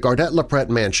passed the Gardet-La-Prette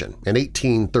mansion in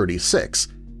 1836,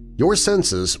 your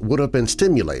senses would have been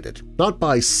stimulated not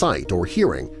by sight or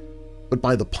hearing, but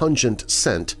by the pungent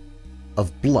scent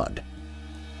of blood.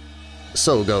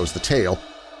 So goes the tale.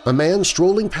 A man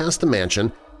strolling past the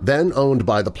mansion, then owned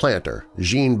by the planter,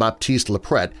 Jean-Baptiste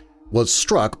Laprette, was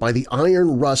struck by the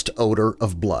iron rust odor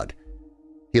of blood.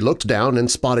 He looked down and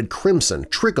spotted crimson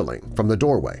trickling from the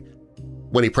doorway.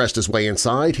 When he pressed his way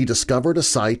inside, he discovered a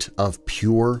sight of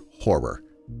pure horror.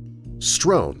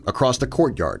 Strewn across the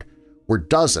courtyard were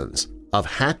dozens of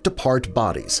hacked-apart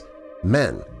bodies,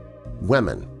 men,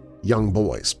 women, young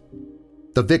boys.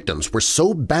 The victims were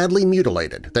so badly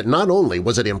mutilated that not only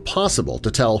was it impossible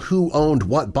to tell who owned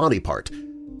what body part,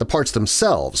 the parts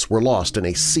themselves were lost in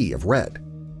a sea of red.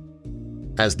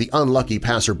 As the unlucky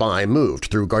passerby moved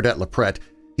through Gardet-La-Prette,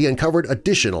 he uncovered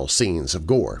additional scenes of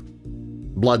gore.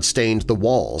 Blood stained the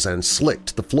walls and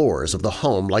slicked the floors of the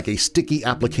home like a sticky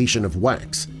application of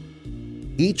wax.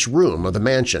 Each room of the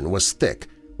mansion was thick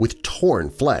with torn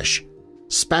flesh,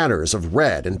 spatters of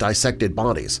red and dissected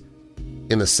bodies.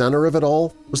 In the center of it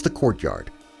all was the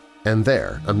courtyard, and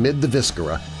there, amid the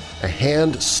viscera, a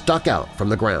hand stuck out from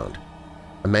the ground.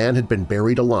 A man had been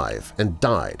buried alive and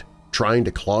died trying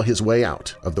to claw his way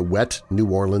out of the wet New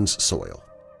Orleans soil.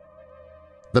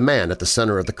 The man at the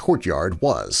center of the courtyard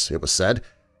was, it was said,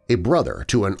 a brother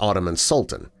to an Ottoman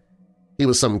sultan. He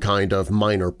was some kind of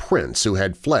minor prince who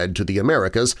had fled to the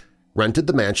Americas, rented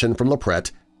the mansion from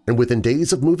Laprette, and within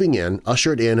days of moving in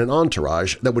ushered in an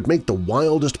entourage that would make the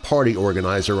wildest party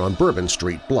organizer on Bourbon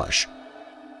Street blush.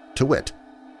 To wit,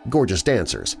 gorgeous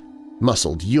dancers,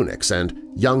 muscled eunuchs, and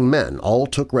young men all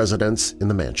took residence in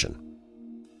the mansion.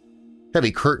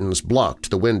 Heavy curtains blocked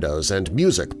the windows and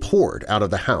music poured out of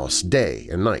the house day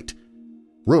and night.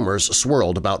 Rumors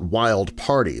swirled about wild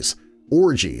parties,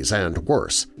 orgies, and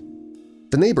worse.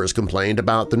 The neighbors complained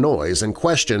about the noise and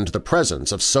questioned the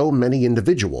presence of so many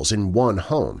individuals in one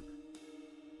home.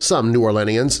 Some New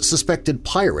Orleanians suspected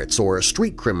pirates or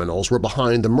street criminals were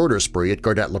behind the murder spree at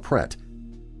Gardet-La-Prette.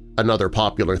 Another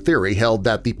popular theory held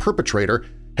that the perpetrator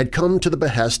had come to the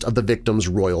behest of the victim's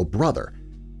royal brother.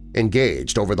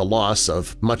 Engaged over the loss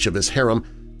of much of his harem,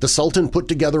 the Sultan put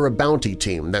together a bounty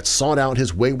team that sought out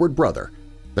his wayward brother,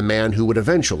 the man who would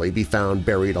eventually be found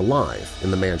buried alive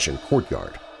in the mansion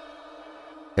courtyard.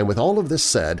 And with all of this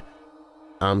said,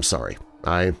 I'm sorry,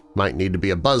 I might need to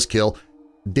be a buzzkill.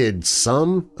 Did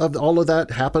some of all of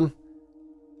that happen?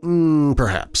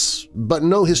 Perhaps, but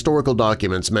no historical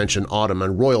documents mention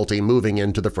Ottoman royalty moving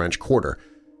into the French Quarter.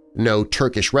 No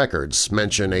Turkish records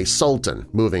mention a sultan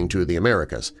moving to the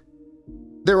Americas.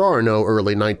 There are no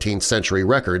early 19th century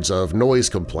records of noise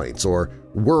complaints or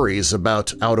worries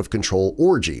about out-of-control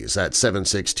orgies at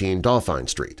 716 Dauphine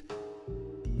Street.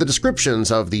 The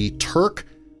descriptions of the Turk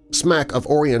smack of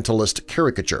Orientalist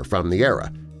caricature from the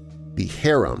era. The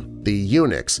harem, the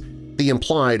eunuchs, the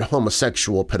implied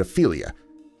homosexual pedophilia.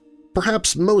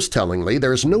 Perhaps most tellingly,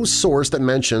 there's no source that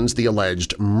mentions the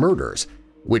alleged murders,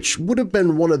 which would have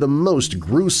been one of the most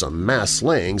gruesome mass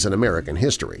slayings in American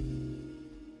history.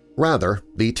 Rather,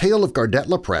 the tale of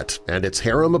Gardet-La-Prette and its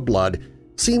harem of blood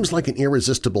seems like an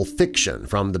irresistible fiction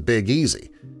from the Big Easy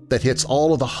that hits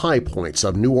all of the high points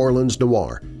of New Orleans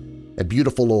noir, a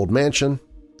beautiful old mansion,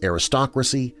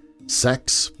 aristocracy,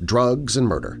 sex, drugs, and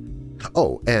murder.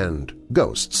 Oh, and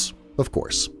ghosts, of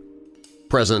course.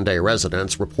 Present-day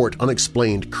residents report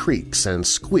unexplained creaks and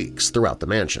squeaks throughout the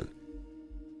mansion.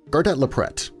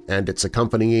 Gardet-La-Prette and its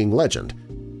accompanying legend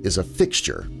is a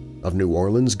fixture of New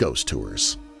Orleans ghost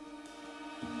tours.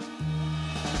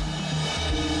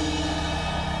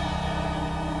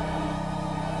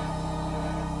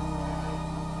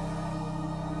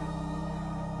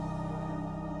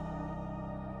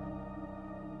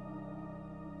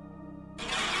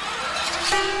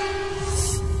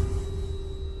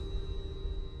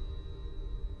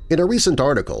 In a recent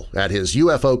article at his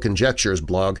UFO Conjectures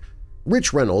blog,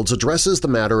 Rich Reynolds addresses the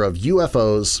matter of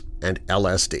UFOs and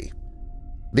LSD.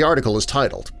 The article is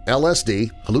titled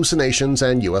LSD, Hallucinations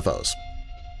and UFOs.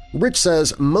 Rich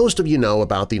says most of you know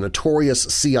about the notorious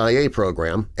CIA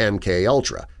program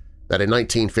MKUltra that in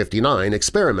 1959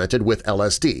 experimented with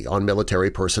LSD on military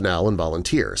personnel and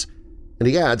volunteers. And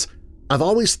he adds, I've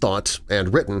always thought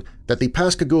and written that the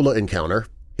Pascagoula encounter,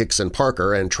 Hickson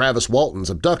Parker and Travis Walton's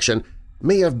abduction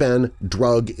may have been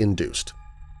drug-induced.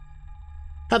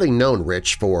 Having known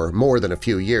Rich for more than a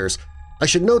few years, I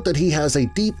should note that he has a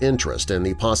deep interest in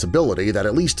the possibility that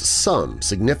at least some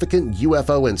significant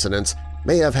UFO incidents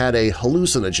may have had a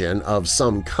hallucinogen of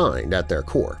some kind at their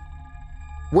core.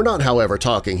 We're not, however,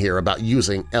 talking here about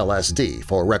using LSD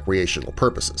for recreational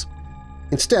purposes.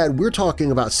 Instead, we're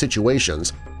talking about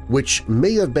situations which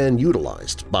may have been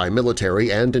utilized by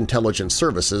military and intelligence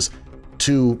services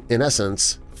to, in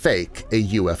essence, fake a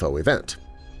UFO event.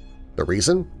 The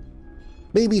reason?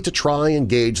 Maybe to try and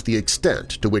gauge the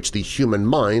extent to which the human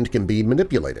mind can be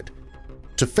manipulated,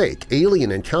 to fake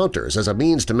alien encounters as a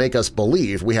means to make us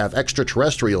believe we have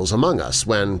extraterrestrials among us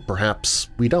when perhaps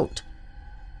we don't,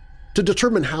 to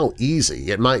determine how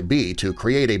easy it might be to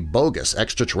create a bogus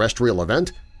extraterrestrial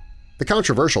event. The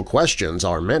controversial questions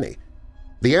are many.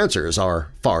 The answers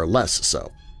are far less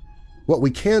so. What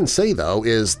we can say, though,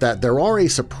 is that there are a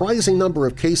surprising number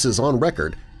of cases on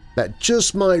record that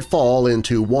just might fall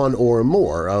into one or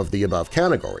more of the above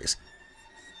categories.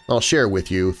 I'll share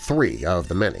with you 3 of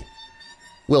the many.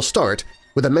 We'll start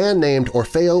with a man named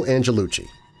Orfeo Angelucci.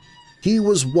 He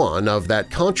was one of that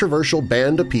controversial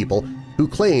band of people who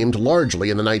claimed largely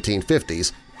in the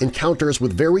 1950s encounters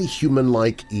with very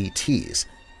human-like ETs.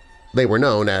 They were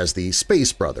known as the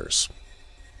Space Brothers.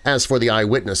 As for the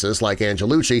eyewitnesses like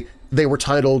Angelucci, they were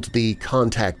titled the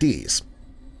Contactees.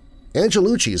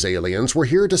 Angelucci's aliens were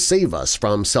here to save us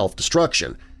from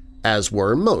self-destruction, as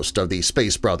were most of the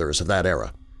Space Brothers of that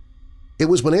era. It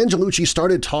was when Angelucci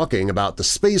started talking about the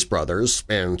Space Brothers,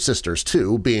 and sisters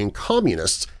too, being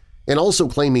communists and also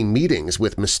claiming meetings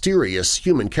with mysterious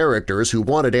human characters who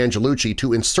wanted Angelucci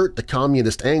to insert the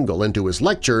communist angle into his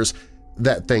lectures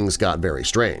that things got very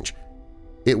strange.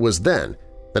 It was then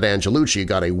that Angelucci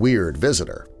got a weird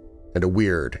visitor, and a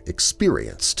weird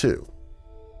experience too.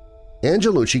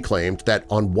 Angelucci claimed that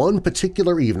on one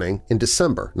particular evening in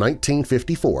December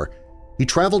 1954, he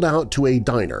traveled out to a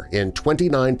diner in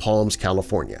 29 Palms,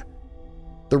 California.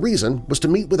 The reason was to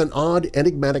meet with an odd,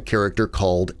 enigmatic character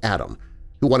called Adam,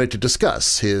 who wanted to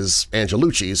discuss his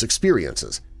Angelucci's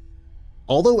experiences.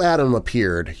 Although Adam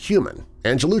appeared human,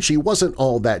 Angelucci wasn't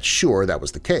all that sure that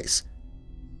was the case.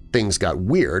 Things got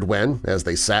weird when, as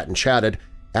they sat and chatted,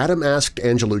 Adam asked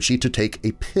Angelucci to take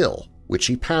a pill, which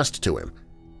he passed to him.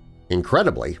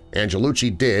 Incredibly,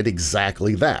 Angelucci did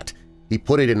exactly that. He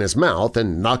put it in his mouth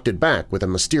and knocked it back with a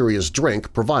mysterious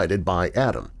drink provided by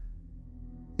Adam.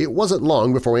 It wasn't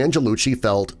long before Angelucci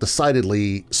felt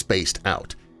decidedly spaced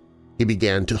out. He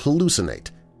began to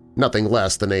hallucinate. Nothing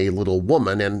less than a little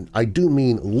woman, and I do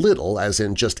mean little as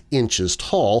in just inches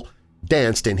tall,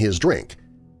 danced in his drink.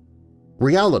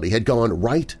 Reality had gone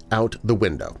right out the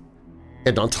window.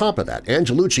 And on top of that,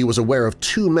 Angelucci was aware of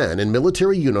 2 men in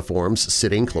military uniforms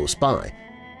sitting close by.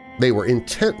 They were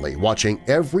intently watching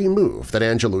every move that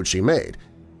Angelucci made,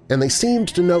 and they seemed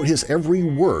to note his every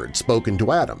word spoken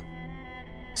to Adam.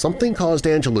 Something caused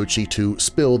Angelucci to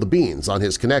spill the beans on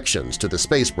his connections to the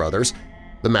Space Brothers,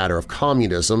 the matter of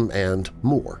communism, and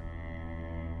more.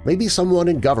 Maybe someone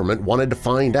in government wanted to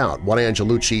find out what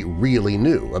Angelucci really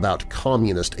knew about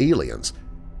communist aliens.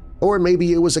 Or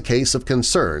maybe it was a case of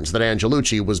concerns that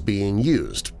Angelucci was being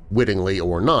used, wittingly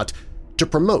or not, to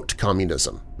promote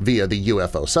communism via the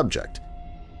UFO subject.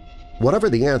 Whatever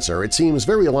the answer, it seems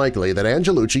very likely that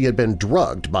Angelucci had been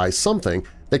drugged by something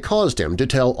that caused him to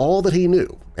tell all that he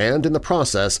knew and, in the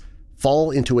process,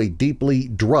 fall into a deeply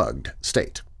drugged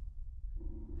state.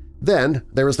 Then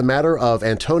there is the matter of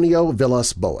Antonio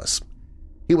Villas-Boas.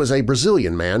 He was a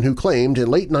Brazilian man who claimed in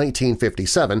late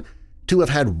 1957 to have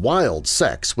had wild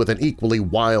sex with an equally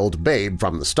wild babe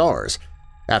from the stars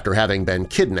after having been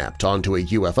kidnapped onto a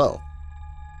UFO.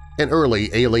 An early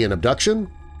alien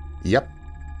abduction? Yep.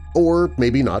 Or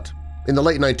maybe not. In the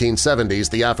late 1970s,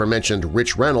 the aforementioned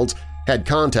Rich Reynolds had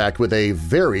contact with a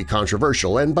very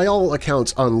controversial and by all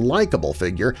accounts unlikable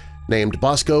figure named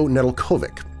Bosko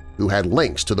Nedeljkovic, who had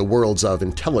links to the worlds of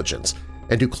intelligence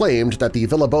and who claimed that the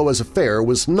Villas-Boas affair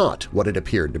was not what it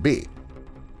appeared to be.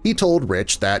 He told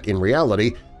Rich that, in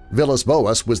reality,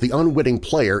 Villas-Boas was the unwitting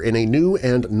player in a new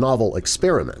and novel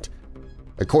experiment.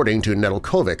 According to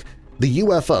Nedeljkovic, the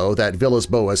UFO that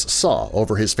Villas-Boas saw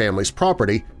over his family's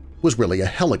property was really a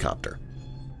helicopter.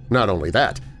 Not only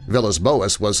that,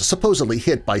 Villas-Boas was supposedly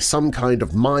hit by some kind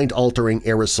of mind-altering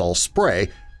aerosol spray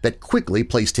that quickly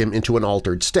placed him into an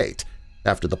altered state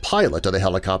after the pilot of the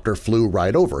helicopter flew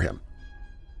right over him.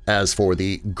 As for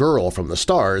the girl from the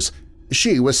stars,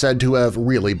 she was said to have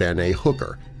really been a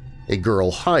hooker, a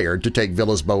girl hired to take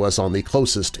Villas-Boas on the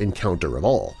closest encounter of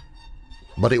all.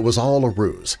 But it was all a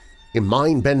ruse, a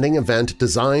mind-bending event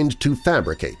designed to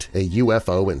fabricate a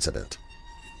UFO incident.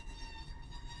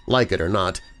 Like it or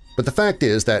not, but the fact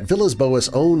is that Villas-Boas'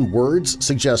 own words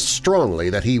suggest strongly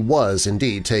that he was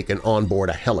indeed taken on board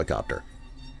a helicopter.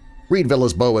 Read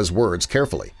Villas-Boas' words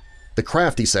carefully. The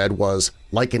craft, he said, was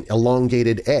like an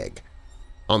elongated egg.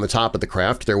 On the top of the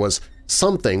craft there was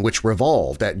something which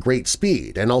revolved at great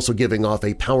speed and also giving off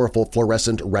a powerful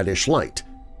fluorescent reddish light.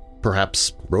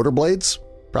 Perhaps rotor blades?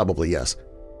 Probably yes.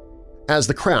 As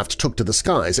the craft took to the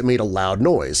skies, it made a loud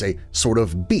noise, a sort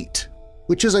of beat,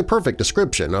 which is a perfect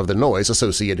description of the noise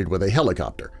associated with a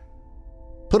helicopter.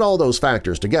 Put all those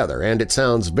factors together and it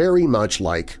sounds very much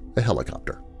like a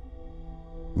helicopter.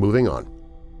 Moving on.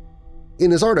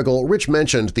 In his article, Rich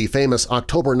mentioned the famous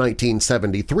October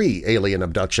 1973 alien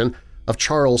abduction of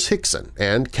Charles Hickson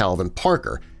and Calvin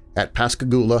Parker at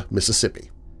Pascagoula,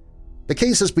 Mississippi. The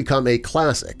case has become a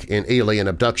classic in alien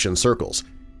abduction circles.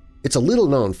 It's a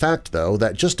little-known fact, though,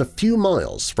 that just a few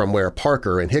miles from where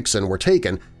Parker and Hickson were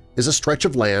taken is a stretch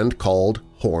of land called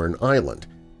Horn Island.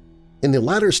 In the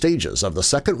latter stages of the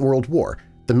Second World War,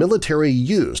 the military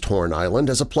used Horn Island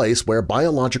as a place where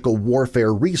biological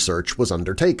warfare research was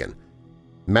undertaken.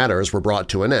 Matters were brought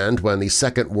to an end when the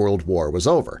Second World War was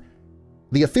over.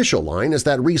 The official line is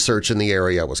that research in the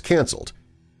area was canceled.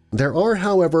 There are,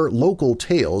 however, local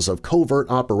tales of covert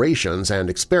operations and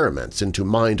experiments into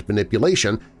mind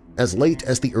manipulation as late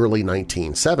as the early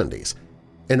 1970s,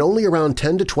 and only around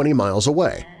 10 to 20 miles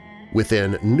away,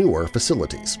 within newer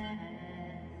facilities.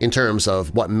 In terms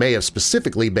of what may have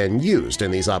specifically been used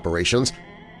in these operations,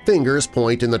 fingers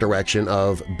point in the direction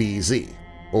of BZ,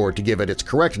 or to give it its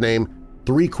correct name,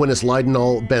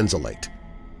 3-quinuslidenol benzylate.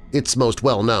 Its most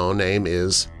well-known name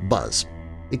is buzz.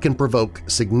 It can provoke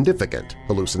significant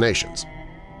hallucinations.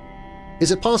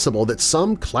 Is it possible that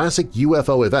some classic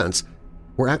UFO events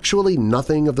were actually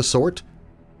nothing of the sort,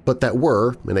 but that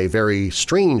were, in a very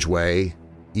strange way,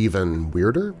 even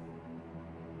weirder?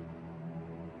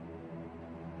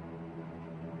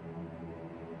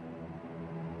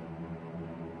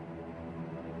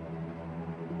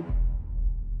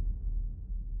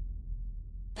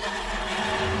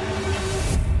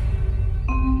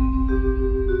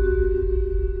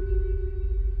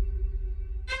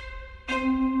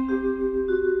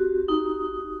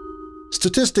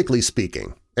 Statistically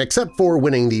speaking, except for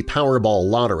winning the Powerball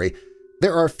lottery,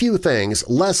 there are few things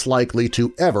less likely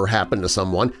to ever happen to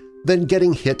someone than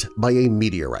getting hit by a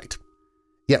meteorite.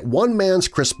 Yet one man's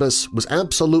Christmas was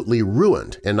absolutely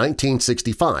ruined in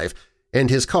 1965 and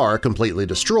his car completely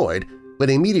destroyed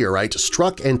when a meteorite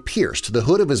struck and pierced the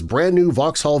hood of his brand-new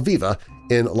Vauxhall Viva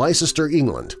in Leicester,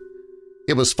 England.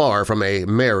 It was far from a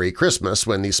Merry Christmas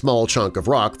when the small chunk of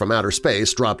rock from outer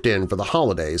space dropped in for the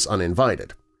holidays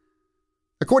uninvited.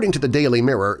 According to the Daily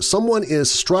Mirror, someone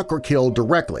is struck or killed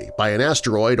directly by an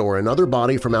asteroid or another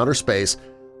body from outer space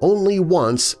only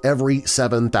once every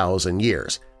 7,000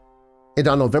 years. And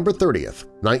on November 30th,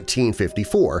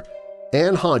 1954,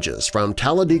 Ann Hodges from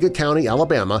Talladega County,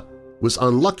 Alabama, was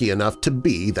unlucky enough to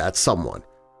be that someone.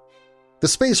 The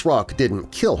space rock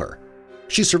didn't kill her.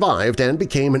 She survived and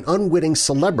became an unwitting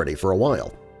celebrity for a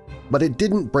while, but it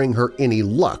didn't bring her any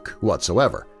luck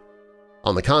whatsoever.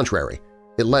 On the contrary,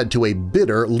 it led to a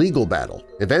bitter legal battle,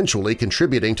 eventually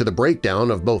contributing to the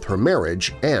breakdown of both her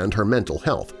marriage and her mental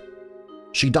health.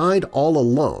 She died all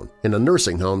alone in a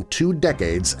nursing home 2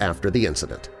 decades after the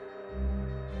incident.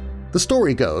 The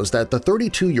story goes that the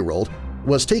 32-year-old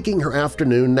was taking her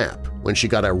afternoon nap when she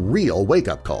got a real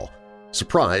wake-up call,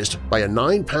 surprised by a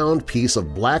 9-pound piece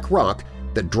of black rock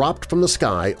that dropped from the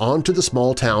sky onto the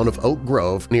small town of Oak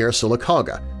Grove near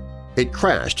Sylacauga. It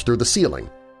crashed through the ceiling,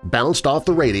 bounced off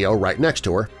the radio right next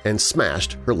to her, and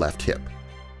smashed her left hip.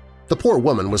 The poor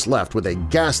woman was left with a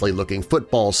ghastly-looking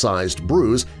football-sized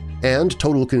bruise and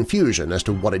total confusion as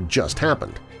to what had just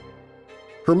happened.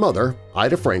 Her mother,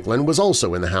 Ida Franklin, was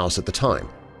also in the house at the time.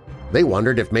 They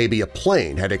wondered if maybe a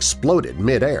plane had exploded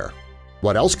mid-air.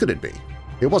 What else could it be?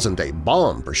 It wasn't a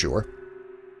bomb for sure.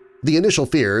 The initial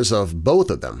fears of both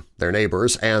of them, their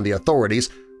neighbors and the authorities,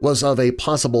 was of a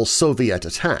possible Soviet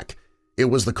attack. It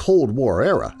was the Cold War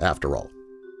era, after all.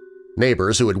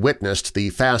 Neighbors who had witnessed the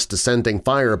fast-descending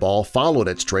fireball followed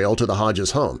its trail to the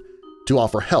Hodges' home to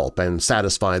offer help and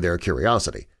satisfy their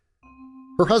curiosity.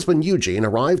 Her husband Eugene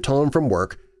arrived home from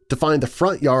work to find the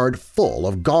front yard full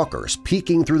of gawkers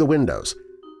peeking through the windows.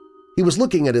 He was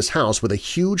looking at his house with a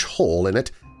huge hole in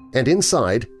it and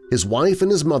inside, his wife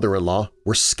and his mother-in-law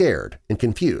were scared and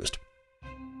confused.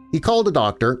 He called a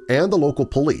doctor and the local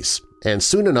police, and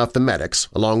soon enough the medics,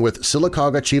 along with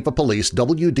Sylacauga Chief of Police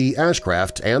W.D.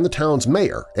 Ashcraft and the town's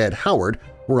mayor, Ed Howard,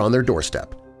 were on their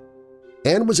doorstep.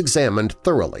 Anne was examined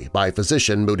thoroughly by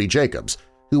physician Moody Jacobs,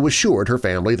 who assured her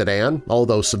family that Anne,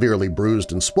 although severely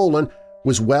bruised and swollen,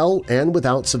 was well and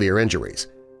without severe injuries.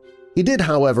 He did,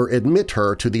 however, admit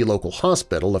her to the local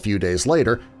hospital a few days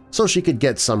later so she could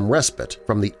get some respite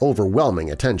from the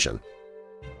overwhelming attention.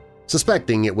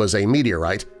 Suspecting it was a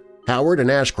meteorite, Howard and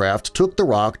Ashcraft took the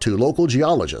rock to local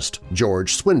geologist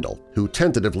George Swindle, who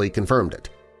tentatively confirmed it.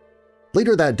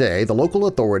 Later that day, the local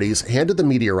authorities handed the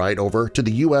meteorite over to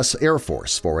the U.S. Air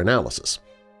Force for analysis.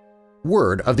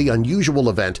 Word of the unusual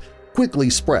event quickly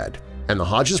spread, and the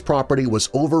Hodges property was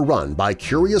overrun by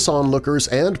curious onlookers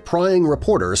and prying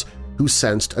reporters who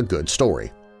sensed a good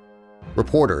story.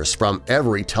 Reporters from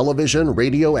every television,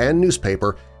 radio, and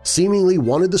newspaper seemingly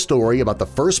wanted the story about the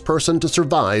first person to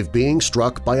survive being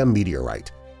struck by a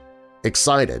meteorite.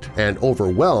 Excited and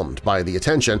overwhelmed by the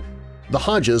attention, the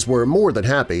Hodges were more than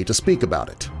happy to speak about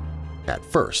it – at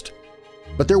first.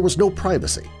 But there was no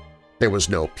privacy. There was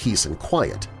no peace and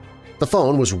quiet. The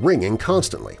phone was ringing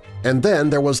constantly, and then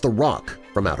there was the rock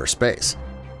from outer space.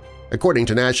 According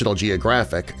to National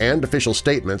Geographic and official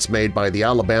statements made by the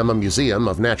Alabama Museum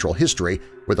of Natural History,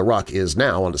 where the rock is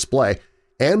now on display,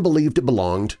 Anne believed it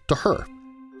belonged to her.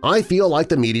 "I feel like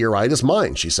the meteorite is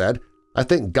mine," she said. "I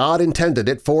think God intended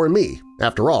it for me.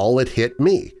 After all, it hit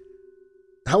me."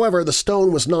 However, the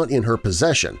stone was not in her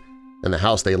possession, and the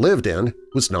house they lived in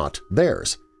was not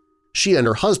theirs. She and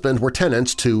her husband were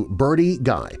tenants to Bertie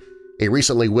Guy, a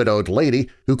recently widowed lady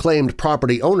who claimed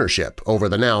property ownership over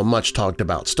the now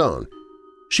much-talked-about stone.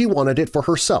 She wanted it for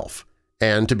herself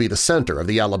and to be the center of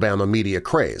the Alabama media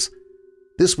craze.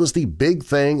 This was the big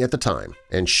thing at the time,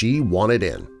 and she wanted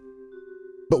in.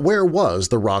 But where was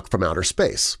the rock from outer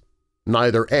space?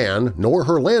 Neither Anne nor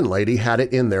her landlady had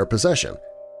it in their possession.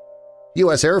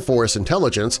 U.S. Air Force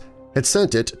intelligence had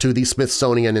sent it to the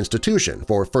Smithsonian Institution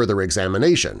for further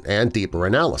examination and deeper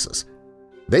analysis.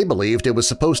 They believed it was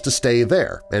supposed to stay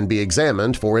there and be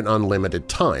examined for an unlimited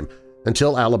time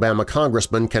until Alabama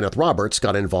Congressman Kenneth Roberts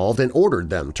got involved and ordered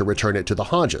them to return it to the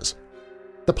Hodges.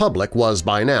 The public was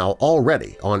by now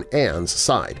already on Anne's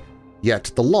side,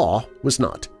 yet the law was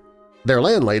not. Their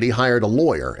landlady hired a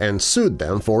lawyer and sued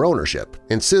them for ownership,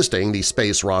 insisting the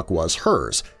space rock was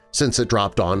hers since it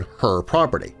dropped on her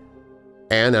property.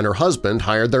 Anne and her husband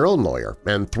hired their own lawyer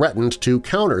and threatened to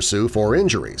countersue for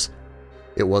injuries.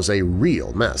 It was a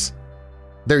real mess.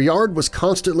 Their yard was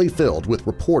constantly filled with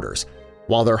reporters,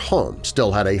 while their home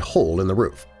still had a hole in the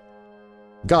roof.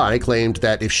 Guy claimed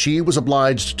that if she was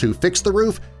obliged to fix the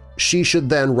roof, she should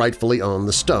then rightfully own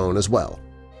the stone as well.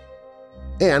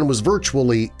 Anne was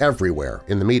virtually everywhere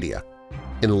in the media.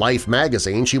 In Life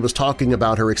magazine, she was talking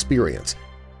about her experience.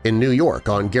 In New York,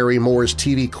 on Gary Moore's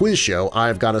TV quiz show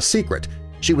I've Got a Secret,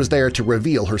 she was there to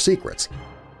reveal her secrets.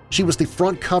 She was the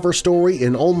front cover story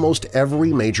in almost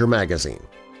every major magazine.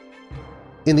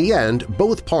 In the end,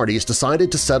 both parties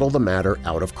decided to settle the matter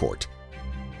out of court.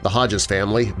 The Hodges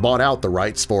family bought out the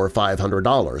rights for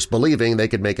 $500, believing they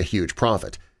could make a huge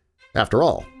profit. After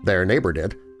all, their neighbor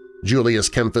did. Julius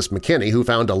Kempfus McKinney, who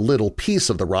found a little piece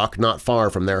of the rock not far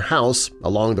from their house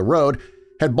along the road,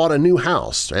 had bought a new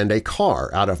house and a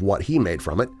car out of what he made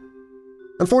from it.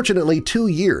 Unfortunately, 2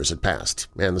 years had passed,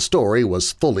 and the story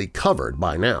was fully covered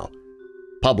by now.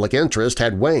 Public interest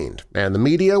had waned, and the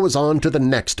media was on to the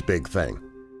next big thing.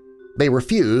 They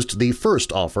refused the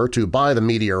first offer to buy the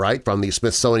meteorite from the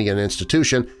Smithsonian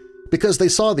Institution because they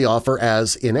saw the offer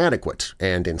as inadequate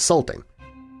and insulting.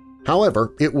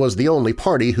 However, it was the only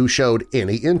party who showed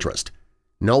any interest.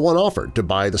 No one offered to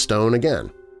buy the stone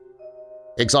again.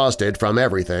 Exhausted from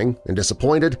everything and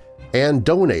disappointed, Anne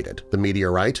donated the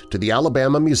meteorite to the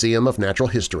Alabama Museum of Natural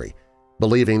History,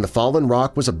 believing the fallen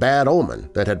rock was a bad omen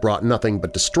that had brought nothing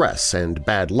but distress and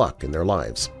bad luck in their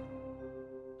lives.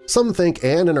 Some think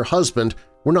Anne and her husband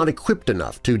were not equipped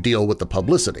enough to deal with the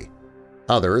publicity.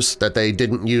 Others that they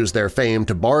didn't use their fame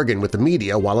to bargain with the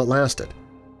media while it lasted.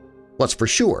 What's for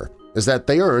sure is that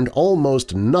they earned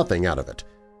almost nothing out of it,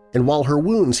 and while her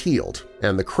wounds healed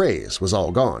and the craze was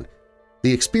all gone,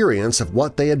 the experience of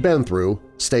what they had been through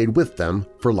stayed with them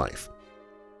for life.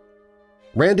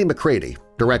 Randy McCready,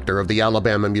 director of the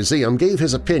Alabama Museum, gave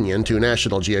his opinion to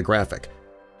National Geographic.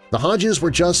 "The Hodges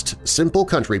were just simple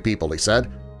country people," he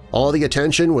said. "All the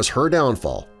attention was her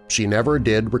downfall. She never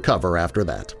did recover after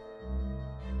that."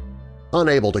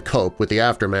 Unable to cope with the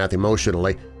aftermath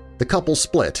emotionally, the couple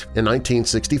split in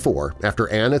 1964 after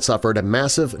Anne had suffered a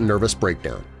massive nervous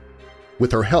breakdown.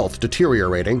 With her health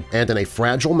deteriorating and in a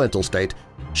fragile mental state,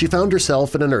 she found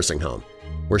herself in a nursing home,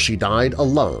 where she died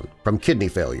alone from kidney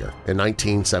failure in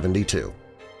 1972.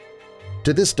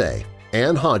 To this day,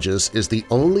 Ann Hodges is the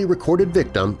only recorded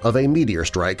victim of a meteor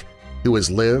strike who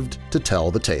has lived to tell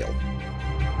the tale.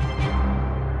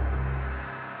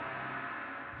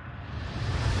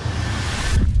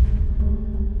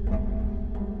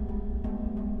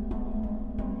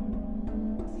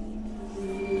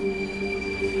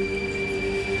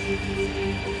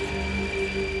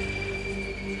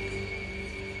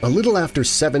 A little after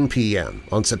 7 p.m.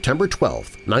 on September 12,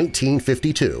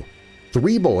 1952,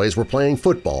 3 boys were playing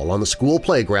football on the school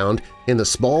playground in the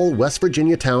small West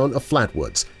Virginia town of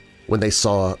Flatwoods when they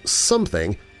saw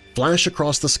something flash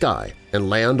across the sky and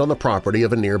land on the property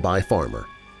of a nearby farmer.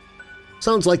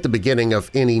 Sounds like the beginning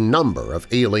of any number of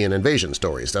alien invasion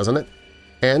stories, doesn't it?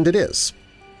 And it is,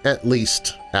 at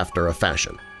least after a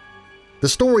fashion. The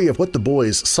story of what the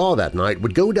boys saw that night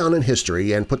would go down in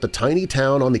history and put the tiny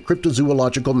town on the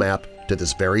cryptozoological map to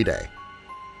this very day.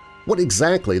 What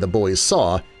exactly the boys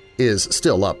saw is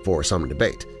still up for some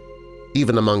debate.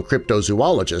 Even among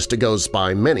cryptozoologists, it goes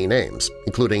by many names,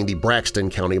 including the Braxton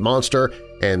County Monster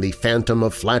and the Phantom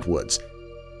of Flatwoods.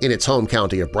 In its home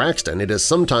county of Braxton, it is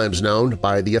sometimes known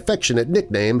by the affectionate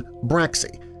nickname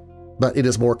Braxy, but it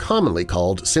is more commonly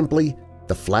called simply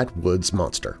the Flatwoods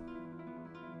Monster.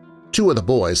 2 of the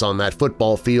boys on that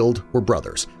football field were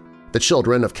brothers, the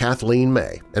children of Kathleen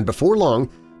May, and before long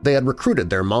they had recruited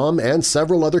their mom and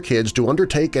several other kids to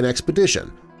undertake an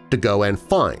expedition to go and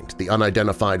find the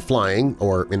unidentified flying,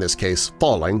 or in this case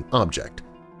falling, object.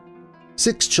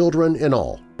 6 children in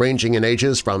all, ranging in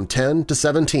ages from 10 to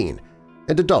 17,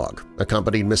 and a dog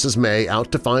accompanied Mrs. May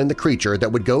out to find the creature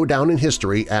that would go down in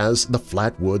history as the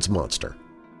Flatwoods Monster.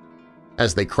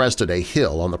 As they crested a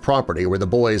hill on the property where the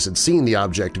boys had seen the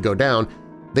object go down,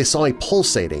 they saw a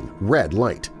pulsating red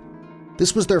light.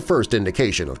 This was their first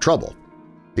indication of trouble.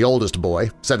 The oldest boy,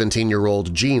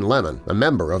 17-year-old Gene Lemon, a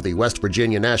member of the West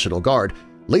Virginia National Guard,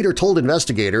 later told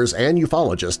investigators and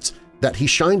ufologists that he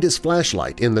shined his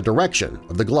flashlight in the direction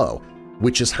of the glow,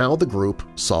 which is how the group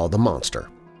saw the monster.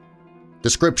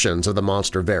 Descriptions of the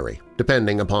monster vary,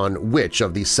 depending upon which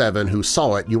of the 7 who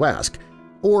saw it you ask,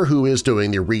 or who is doing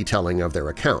the retelling of their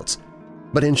accounts.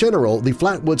 But in general, the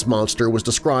Flatwoods Monster was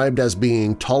described as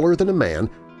being taller than a man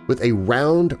with a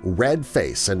round red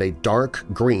face and a dark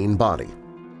green body.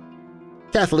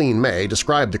 Kathleen May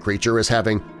described the creature as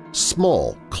having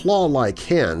small, claw-like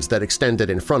hands that extended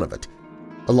in front of it,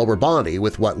 a lower body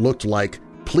with what looked like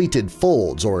pleated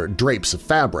folds or drapes of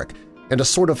fabric, and a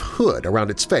sort of hood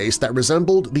around its face that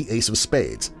resembled the Ace of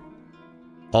Spades.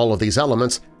 All of these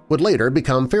elements would later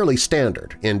become fairly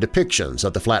standard in depictions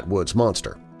of the Flatwoods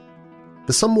Monster.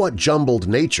 The somewhat jumbled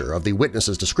nature of the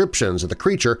witnesses' descriptions of the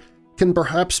creature can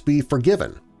perhaps be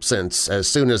forgiven, since as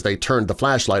soon as they turned the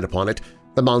flashlight upon it,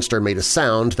 the monster made a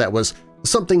sound that was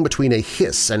something between a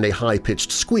hiss and a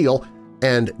high-pitched squeal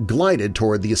and glided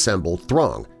toward the assembled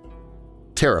throng.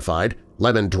 Terrified,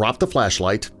 Lemon dropped the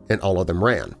flashlight and all of them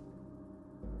ran.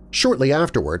 Shortly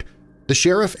afterward, the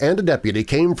sheriff and a deputy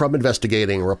came from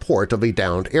investigating a report of a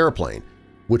downed airplane,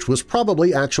 which was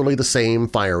probably actually the same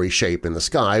fiery shape in the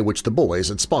sky which the boys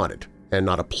had spotted, and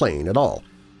not a plane at all,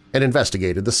 and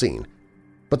investigated the scene.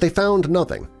 But they found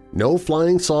nothing, no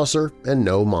flying saucer and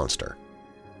no monster.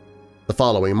 The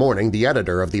following morning, the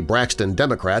editor of the Braxton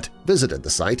Democrat visited the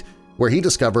site, where he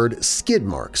discovered skid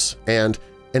marks and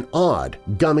an odd,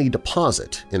 gummy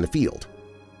deposit in the field.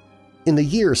 In the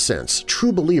years since,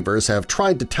 true believers have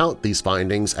tried to tout these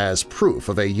findings as proof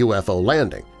of a UFO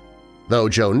landing, though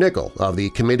Joe Nickel of the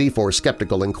Committee for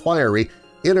Skeptical Inquiry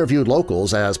interviewed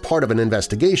locals as part of an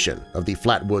investigation of the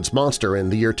Flatwoods Monster in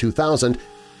the year 2000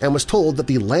 and was told that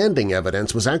the landing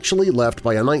evidence was actually left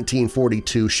by a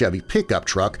 1942 Chevy pickup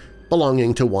truck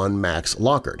belonging to one Max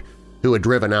Lockard, who had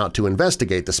driven out to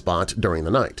investigate the spot during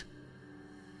the night.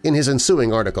 In his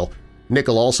ensuing article,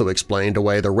 Nickel also explained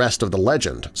away the rest of the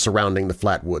legend surrounding the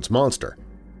Flatwoods Monster.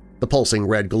 The pulsing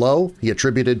red glow he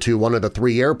attributed to one of the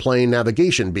 3 airplane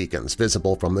navigation beacons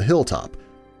visible from the hilltop,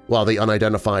 while the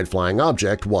unidentified flying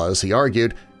object was, he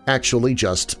argued, actually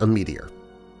just a meteor.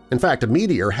 In fact, a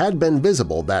meteor had been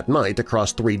visible that night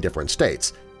across 3 different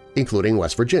states, including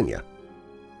West Virginia.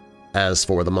 As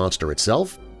for the monster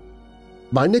itself,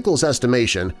 by Nickel's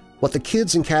estimation, what the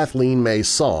kids and Kathleen May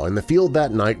saw in the field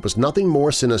that night was nothing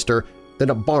more sinister than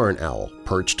a barn owl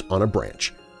perched on a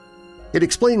branch. It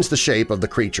explains the shape of the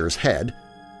creature's head,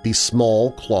 the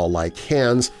small claw-like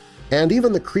hands, and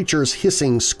even the creature's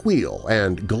hissing squeal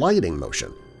and gliding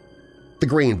motion. The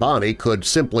green body could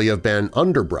simply have been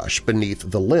underbrush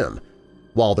beneath the limb,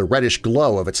 while the reddish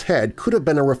glow of its head could have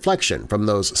been a reflection from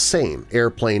those same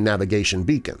airplane navigation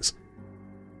beacons.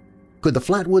 Could the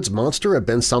Flatwoods Monster have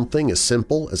been something as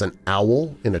simple as an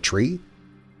owl in a tree?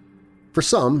 For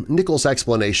some, Nichols'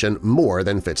 explanation more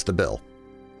than fits the bill.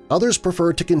 Others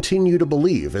prefer to continue to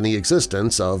believe in the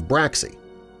existence of Braxy.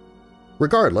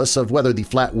 Regardless of whether the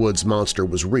Flatwoods Monster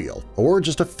was real or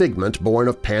just a figment born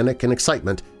of panic and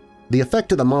excitement, the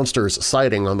effect of the monster's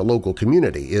sighting on the local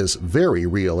community is very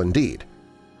real indeed.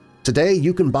 Today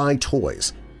you can buy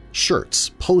toys,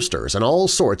 shirts, posters, and all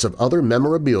sorts of other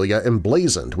memorabilia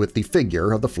emblazoned with the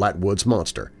figure of the Flatwoods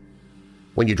Monster.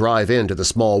 When you drive into the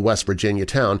small West Virginia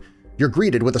town, you're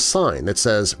greeted with a sign that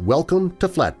says, "Welcome to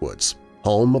Flatwoods,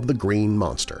 home of the Green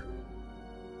Monster."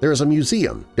 There is a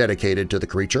museum dedicated to the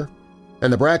creature,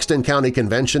 and the Braxton County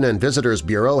Convention and Visitors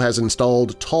Bureau has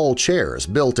installed tall chairs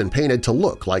built and painted to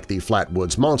look like the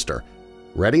Flatwoods Monster,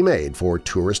 ready-made for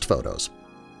tourist photos.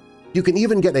 You can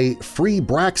even get a free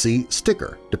Braxy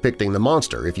sticker depicting the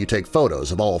monster if you take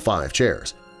photos of all 5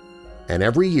 chairs. And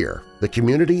every year, the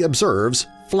community observes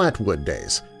Flatwood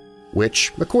Days,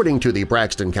 which, according to the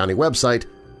Braxton County website,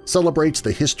 celebrates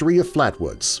the history of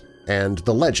Flatwoods and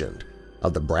the legend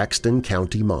of the Braxton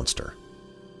County Monster.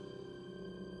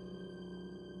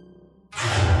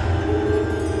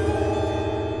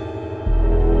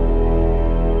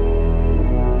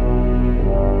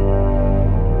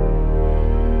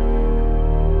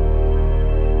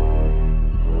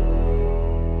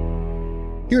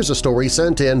 Here's a story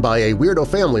sent in by a weirdo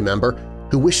family member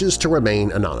who wishes to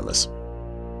remain anonymous.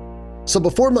 So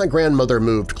before my grandmother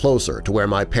moved closer to where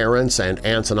my parents and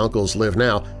aunts and uncles live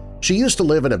now, she used to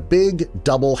live in a big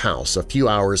double house a few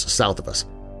hours south of us.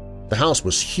 The house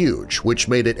was huge, which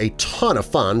made it a ton of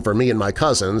fun for me and my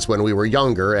cousins when we were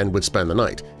younger and would spend the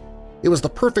night. It was the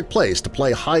perfect place to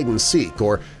play hide-and-seek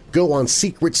or go on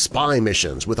secret spy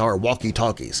missions with our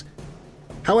walkie-talkies.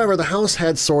 However, the house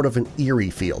had sort of an eerie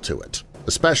feel to it,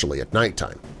 especially at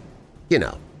nighttime. You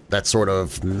know, that sort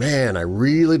of, man, I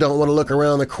really don't want to look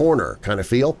around the corner kind of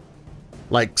feel.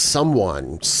 Like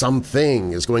someone,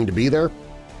 something is going to be there.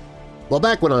 Well,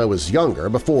 back when I was younger,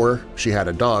 before she had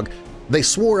a dog, they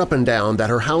swore up and down that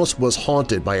her house was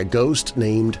haunted by a ghost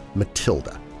named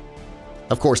Matilda.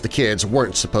 Of course, the kids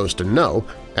weren't supposed to know,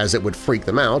 as it would freak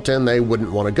them out and they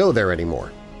wouldn't want to go there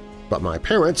anymore. But my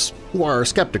parents, who are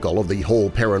skeptical of the whole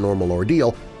paranormal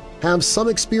ordeal, have some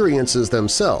experiences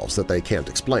themselves that they can't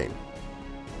explain.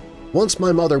 Once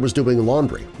my mother was doing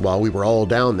laundry while we were all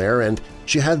down there, and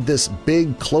she had this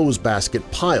big clothes basket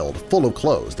piled full of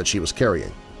clothes that she was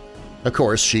carrying. Of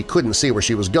course, she couldn't see where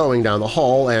she was going down the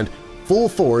hall and full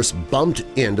force bumped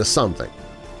into something.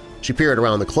 She peered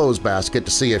around the clothes basket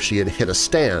to see if she had hit a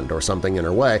stand or something in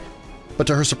her way, but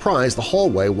to her surprise the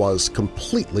hallway was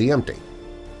completely empty.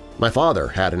 My father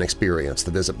had an experience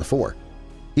the visit before.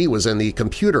 He was in the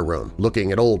computer room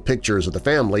looking at old pictures of the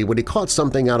family when he caught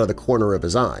something out of the corner of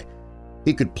his eye.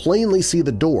 He could plainly see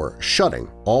the door shutting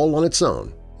all on its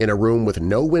own in a room with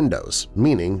no windows,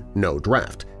 meaning no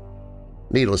draft.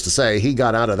 Needless to say, he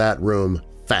got out of that room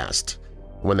fast.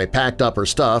 When they packed up her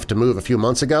stuff to move a few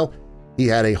months ago, he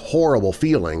had a horrible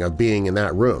feeling of being in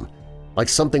that room, like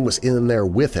something was in there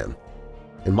with him.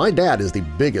 And my dad is the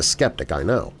biggest skeptic I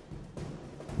know.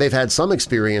 They've had some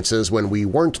experiences when we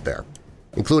weren't there,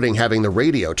 including having the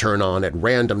radio turn on at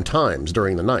random times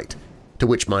during the night, to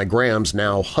which my Gram's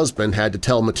now husband had to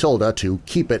tell Matilda to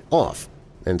keep it off,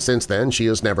 and since then she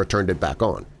has never turned it back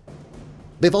on.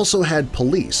 They've also had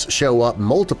police show up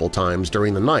multiple times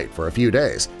during the night for a few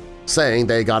days, saying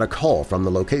they got a call from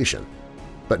the location,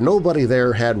 but nobody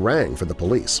there had rang for the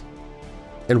police.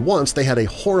 And once they had a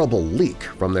horrible leak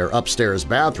from their upstairs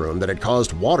bathroom that had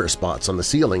caused water spots on the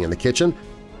ceiling in the kitchen,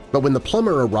 but when the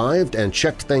plumber arrived and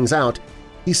checked things out,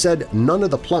 he said none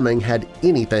of the plumbing had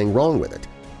anything wrong with it,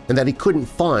 and that he couldn't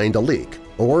find a leak,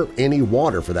 or any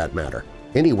water for that matter,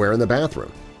 anywhere in the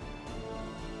bathroom.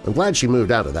 I'm glad she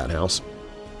moved out of that house.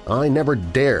 I never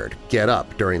dared get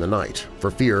up during the night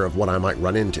for fear of what I might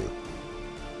run into.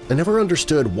 I never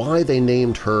understood why they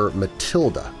named her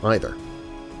Matilda either,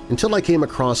 until I came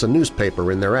across a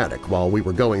newspaper in their attic while we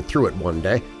were going through it one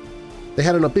day. They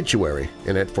had an obituary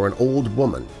in it for an old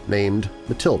woman named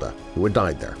Matilda who had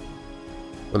died there.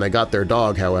 When they got their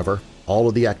dog, however, all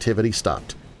of the activity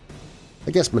stopped.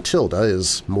 I guess Matilda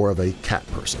is more of a cat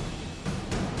person.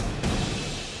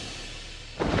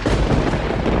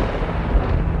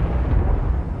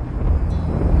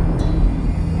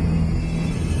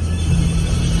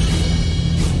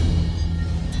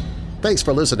 Thanks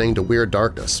for listening to Weird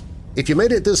Darkness. If you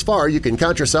made it this far, you can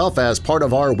count yourself as part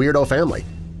of our weirdo family.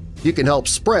 You can help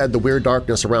spread the Weird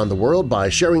Darkness around the world by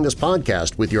sharing this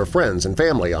podcast with your friends and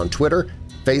family on Twitter,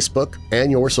 Facebook, and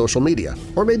your social media,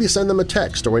 or maybe send them a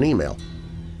text or an email.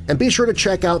 And be sure to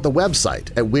check out the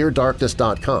website at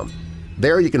WeirdDarkness.com.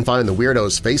 There you can find the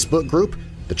Weirdos Facebook group,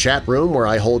 the chat room where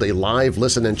I hold a live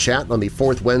listen-and chat on the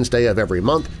fourth Wednesday of every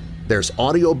month. There's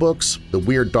audiobooks, the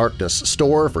Weird Darkness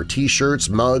store for t-shirts,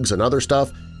 mugs, and other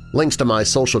stuff, links to my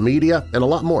social media, and a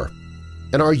lot more.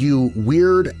 And are you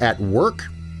weird at work?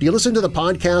 Do you listen to the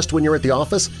podcast when you're at the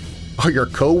office? Are your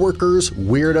coworkers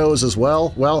weirdos as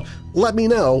well? Well, let me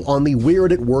know on the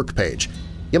Weird at Work page.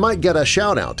 You might get a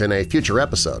shout-out in a future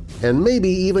episode, and maybe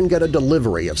even get a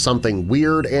delivery of something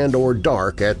weird and or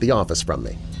dark at the office from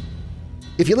me.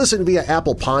 If you listen via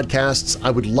Apple Podcasts, I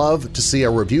would love to see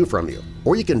a review from you,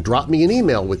 or you can drop me an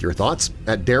email with your thoughts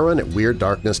at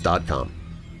darren@weirddarkness.com.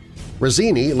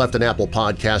 Rosini left an Apple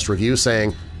Podcast review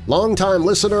saying, "Long-time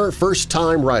listener,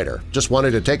 first-time writer. Just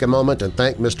wanted to take a moment and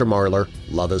thank Mr. Marlar.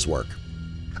 Love his work."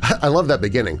 I love that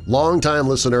beginning. Long-time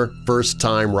listener,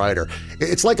 first-time writer.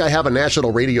 It's like I have a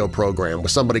national radio program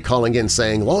with somebody calling in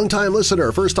saying, "Long-time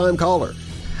listener, first-time caller."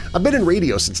 I've been in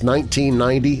radio since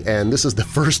 1990, and this is the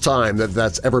first time that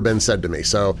that's ever been said to me,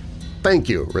 so thank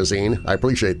you, Rosine. I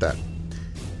appreciate that.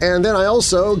 And then I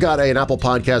also got an Apple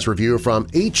Podcast review from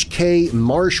HK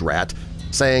Marshrat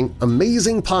saying,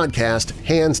 "Amazing podcast,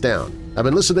 hands down. I've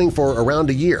been listening for around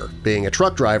a year. Being a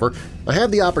truck driver, I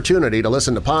have the opportunity to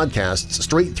listen to podcasts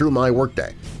straight through my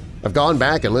workday. I've gone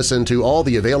back and listened to all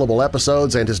the available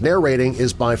episodes, and his narrating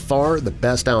is by far the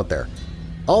best out there.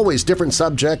 Always different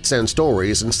subjects and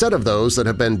stories instead of those that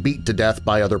have been beat to death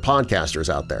by other podcasters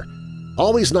out there.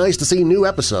 Always nice to see new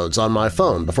episodes on my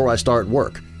phone before I start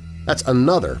work. That's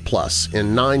another plus.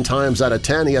 In 9 times out of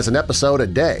 10, he has an episode a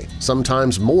day,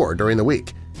 sometimes more during the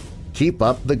week. Keep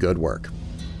up the good work."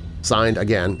 Signed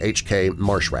again, HK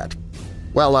Marshrat.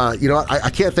 Well, you know what? I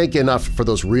can't thank you enough for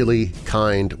those really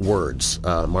kind words,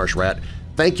 Marshrat.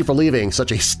 Thank you for leaving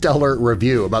such a stellar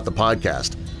review about the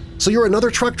podcast. So you're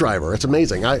another truck driver. It's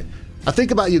amazing. I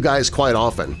think about you guys quite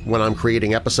often when I'm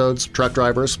creating episodes, truck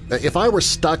drivers. If I were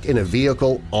stuck in a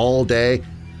vehicle all day,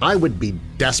 I would be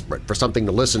desperate for something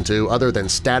to listen to other than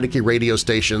staticky radio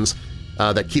stations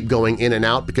that keep going in and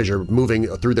out because you're moving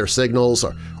through their signals,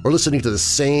 or listening to the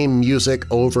same music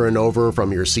over and over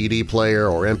from your CD player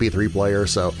or MP3 player,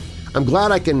 so I'm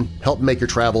glad I can help make your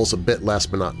travels a bit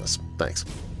less monotonous. Thanks.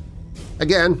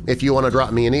 Again, if you want to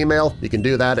drop me an email, you can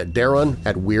do that at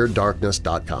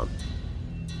darren@weirddarkness.com.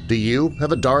 Do you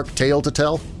have a dark tale to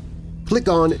tell? Click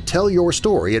on Tell Your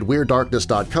Story at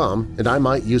WeirdDarkness.com and I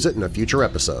might use it in a future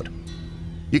episode.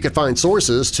 You can find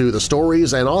sources to the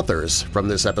stories and authors from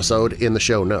this episode in the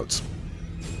show notes.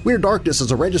 Weird Darkness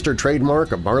is a registered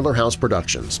trademark of Marlar House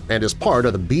Productions and is part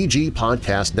of the BG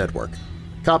Podcast Network.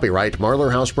 Copyright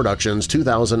Marlar House Productions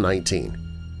 2019.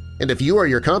 And if you or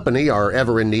your company are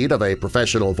ever in need of a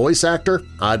professional voice actor,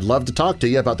 I'd love to talk to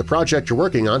you about the project you're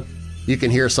working on. You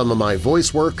can hear some of my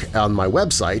voice work on my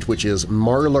website, which is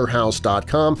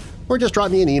marlarhouse.com, or just drop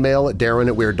me an email at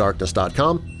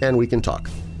darren@weirddarkness.com and we can talk.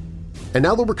 And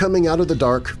now that we're coming out of the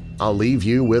dark, I'll leave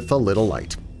you with a little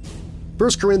light.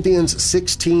 1 Corinthians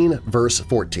 16, verse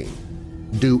 14.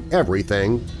 Do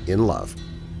everything in love.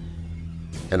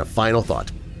 And a final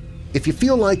thought. If you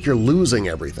feel like you're losing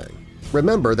everything,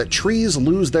 remember that trees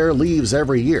lose their leaves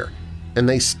every year, and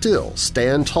they still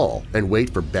stand tall and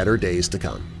wait for better days to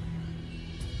come.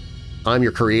 I'm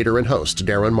your creator and host,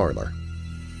 Darren Marlar.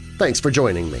 Thanks for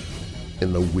joining me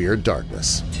in the Weird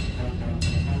Darkness.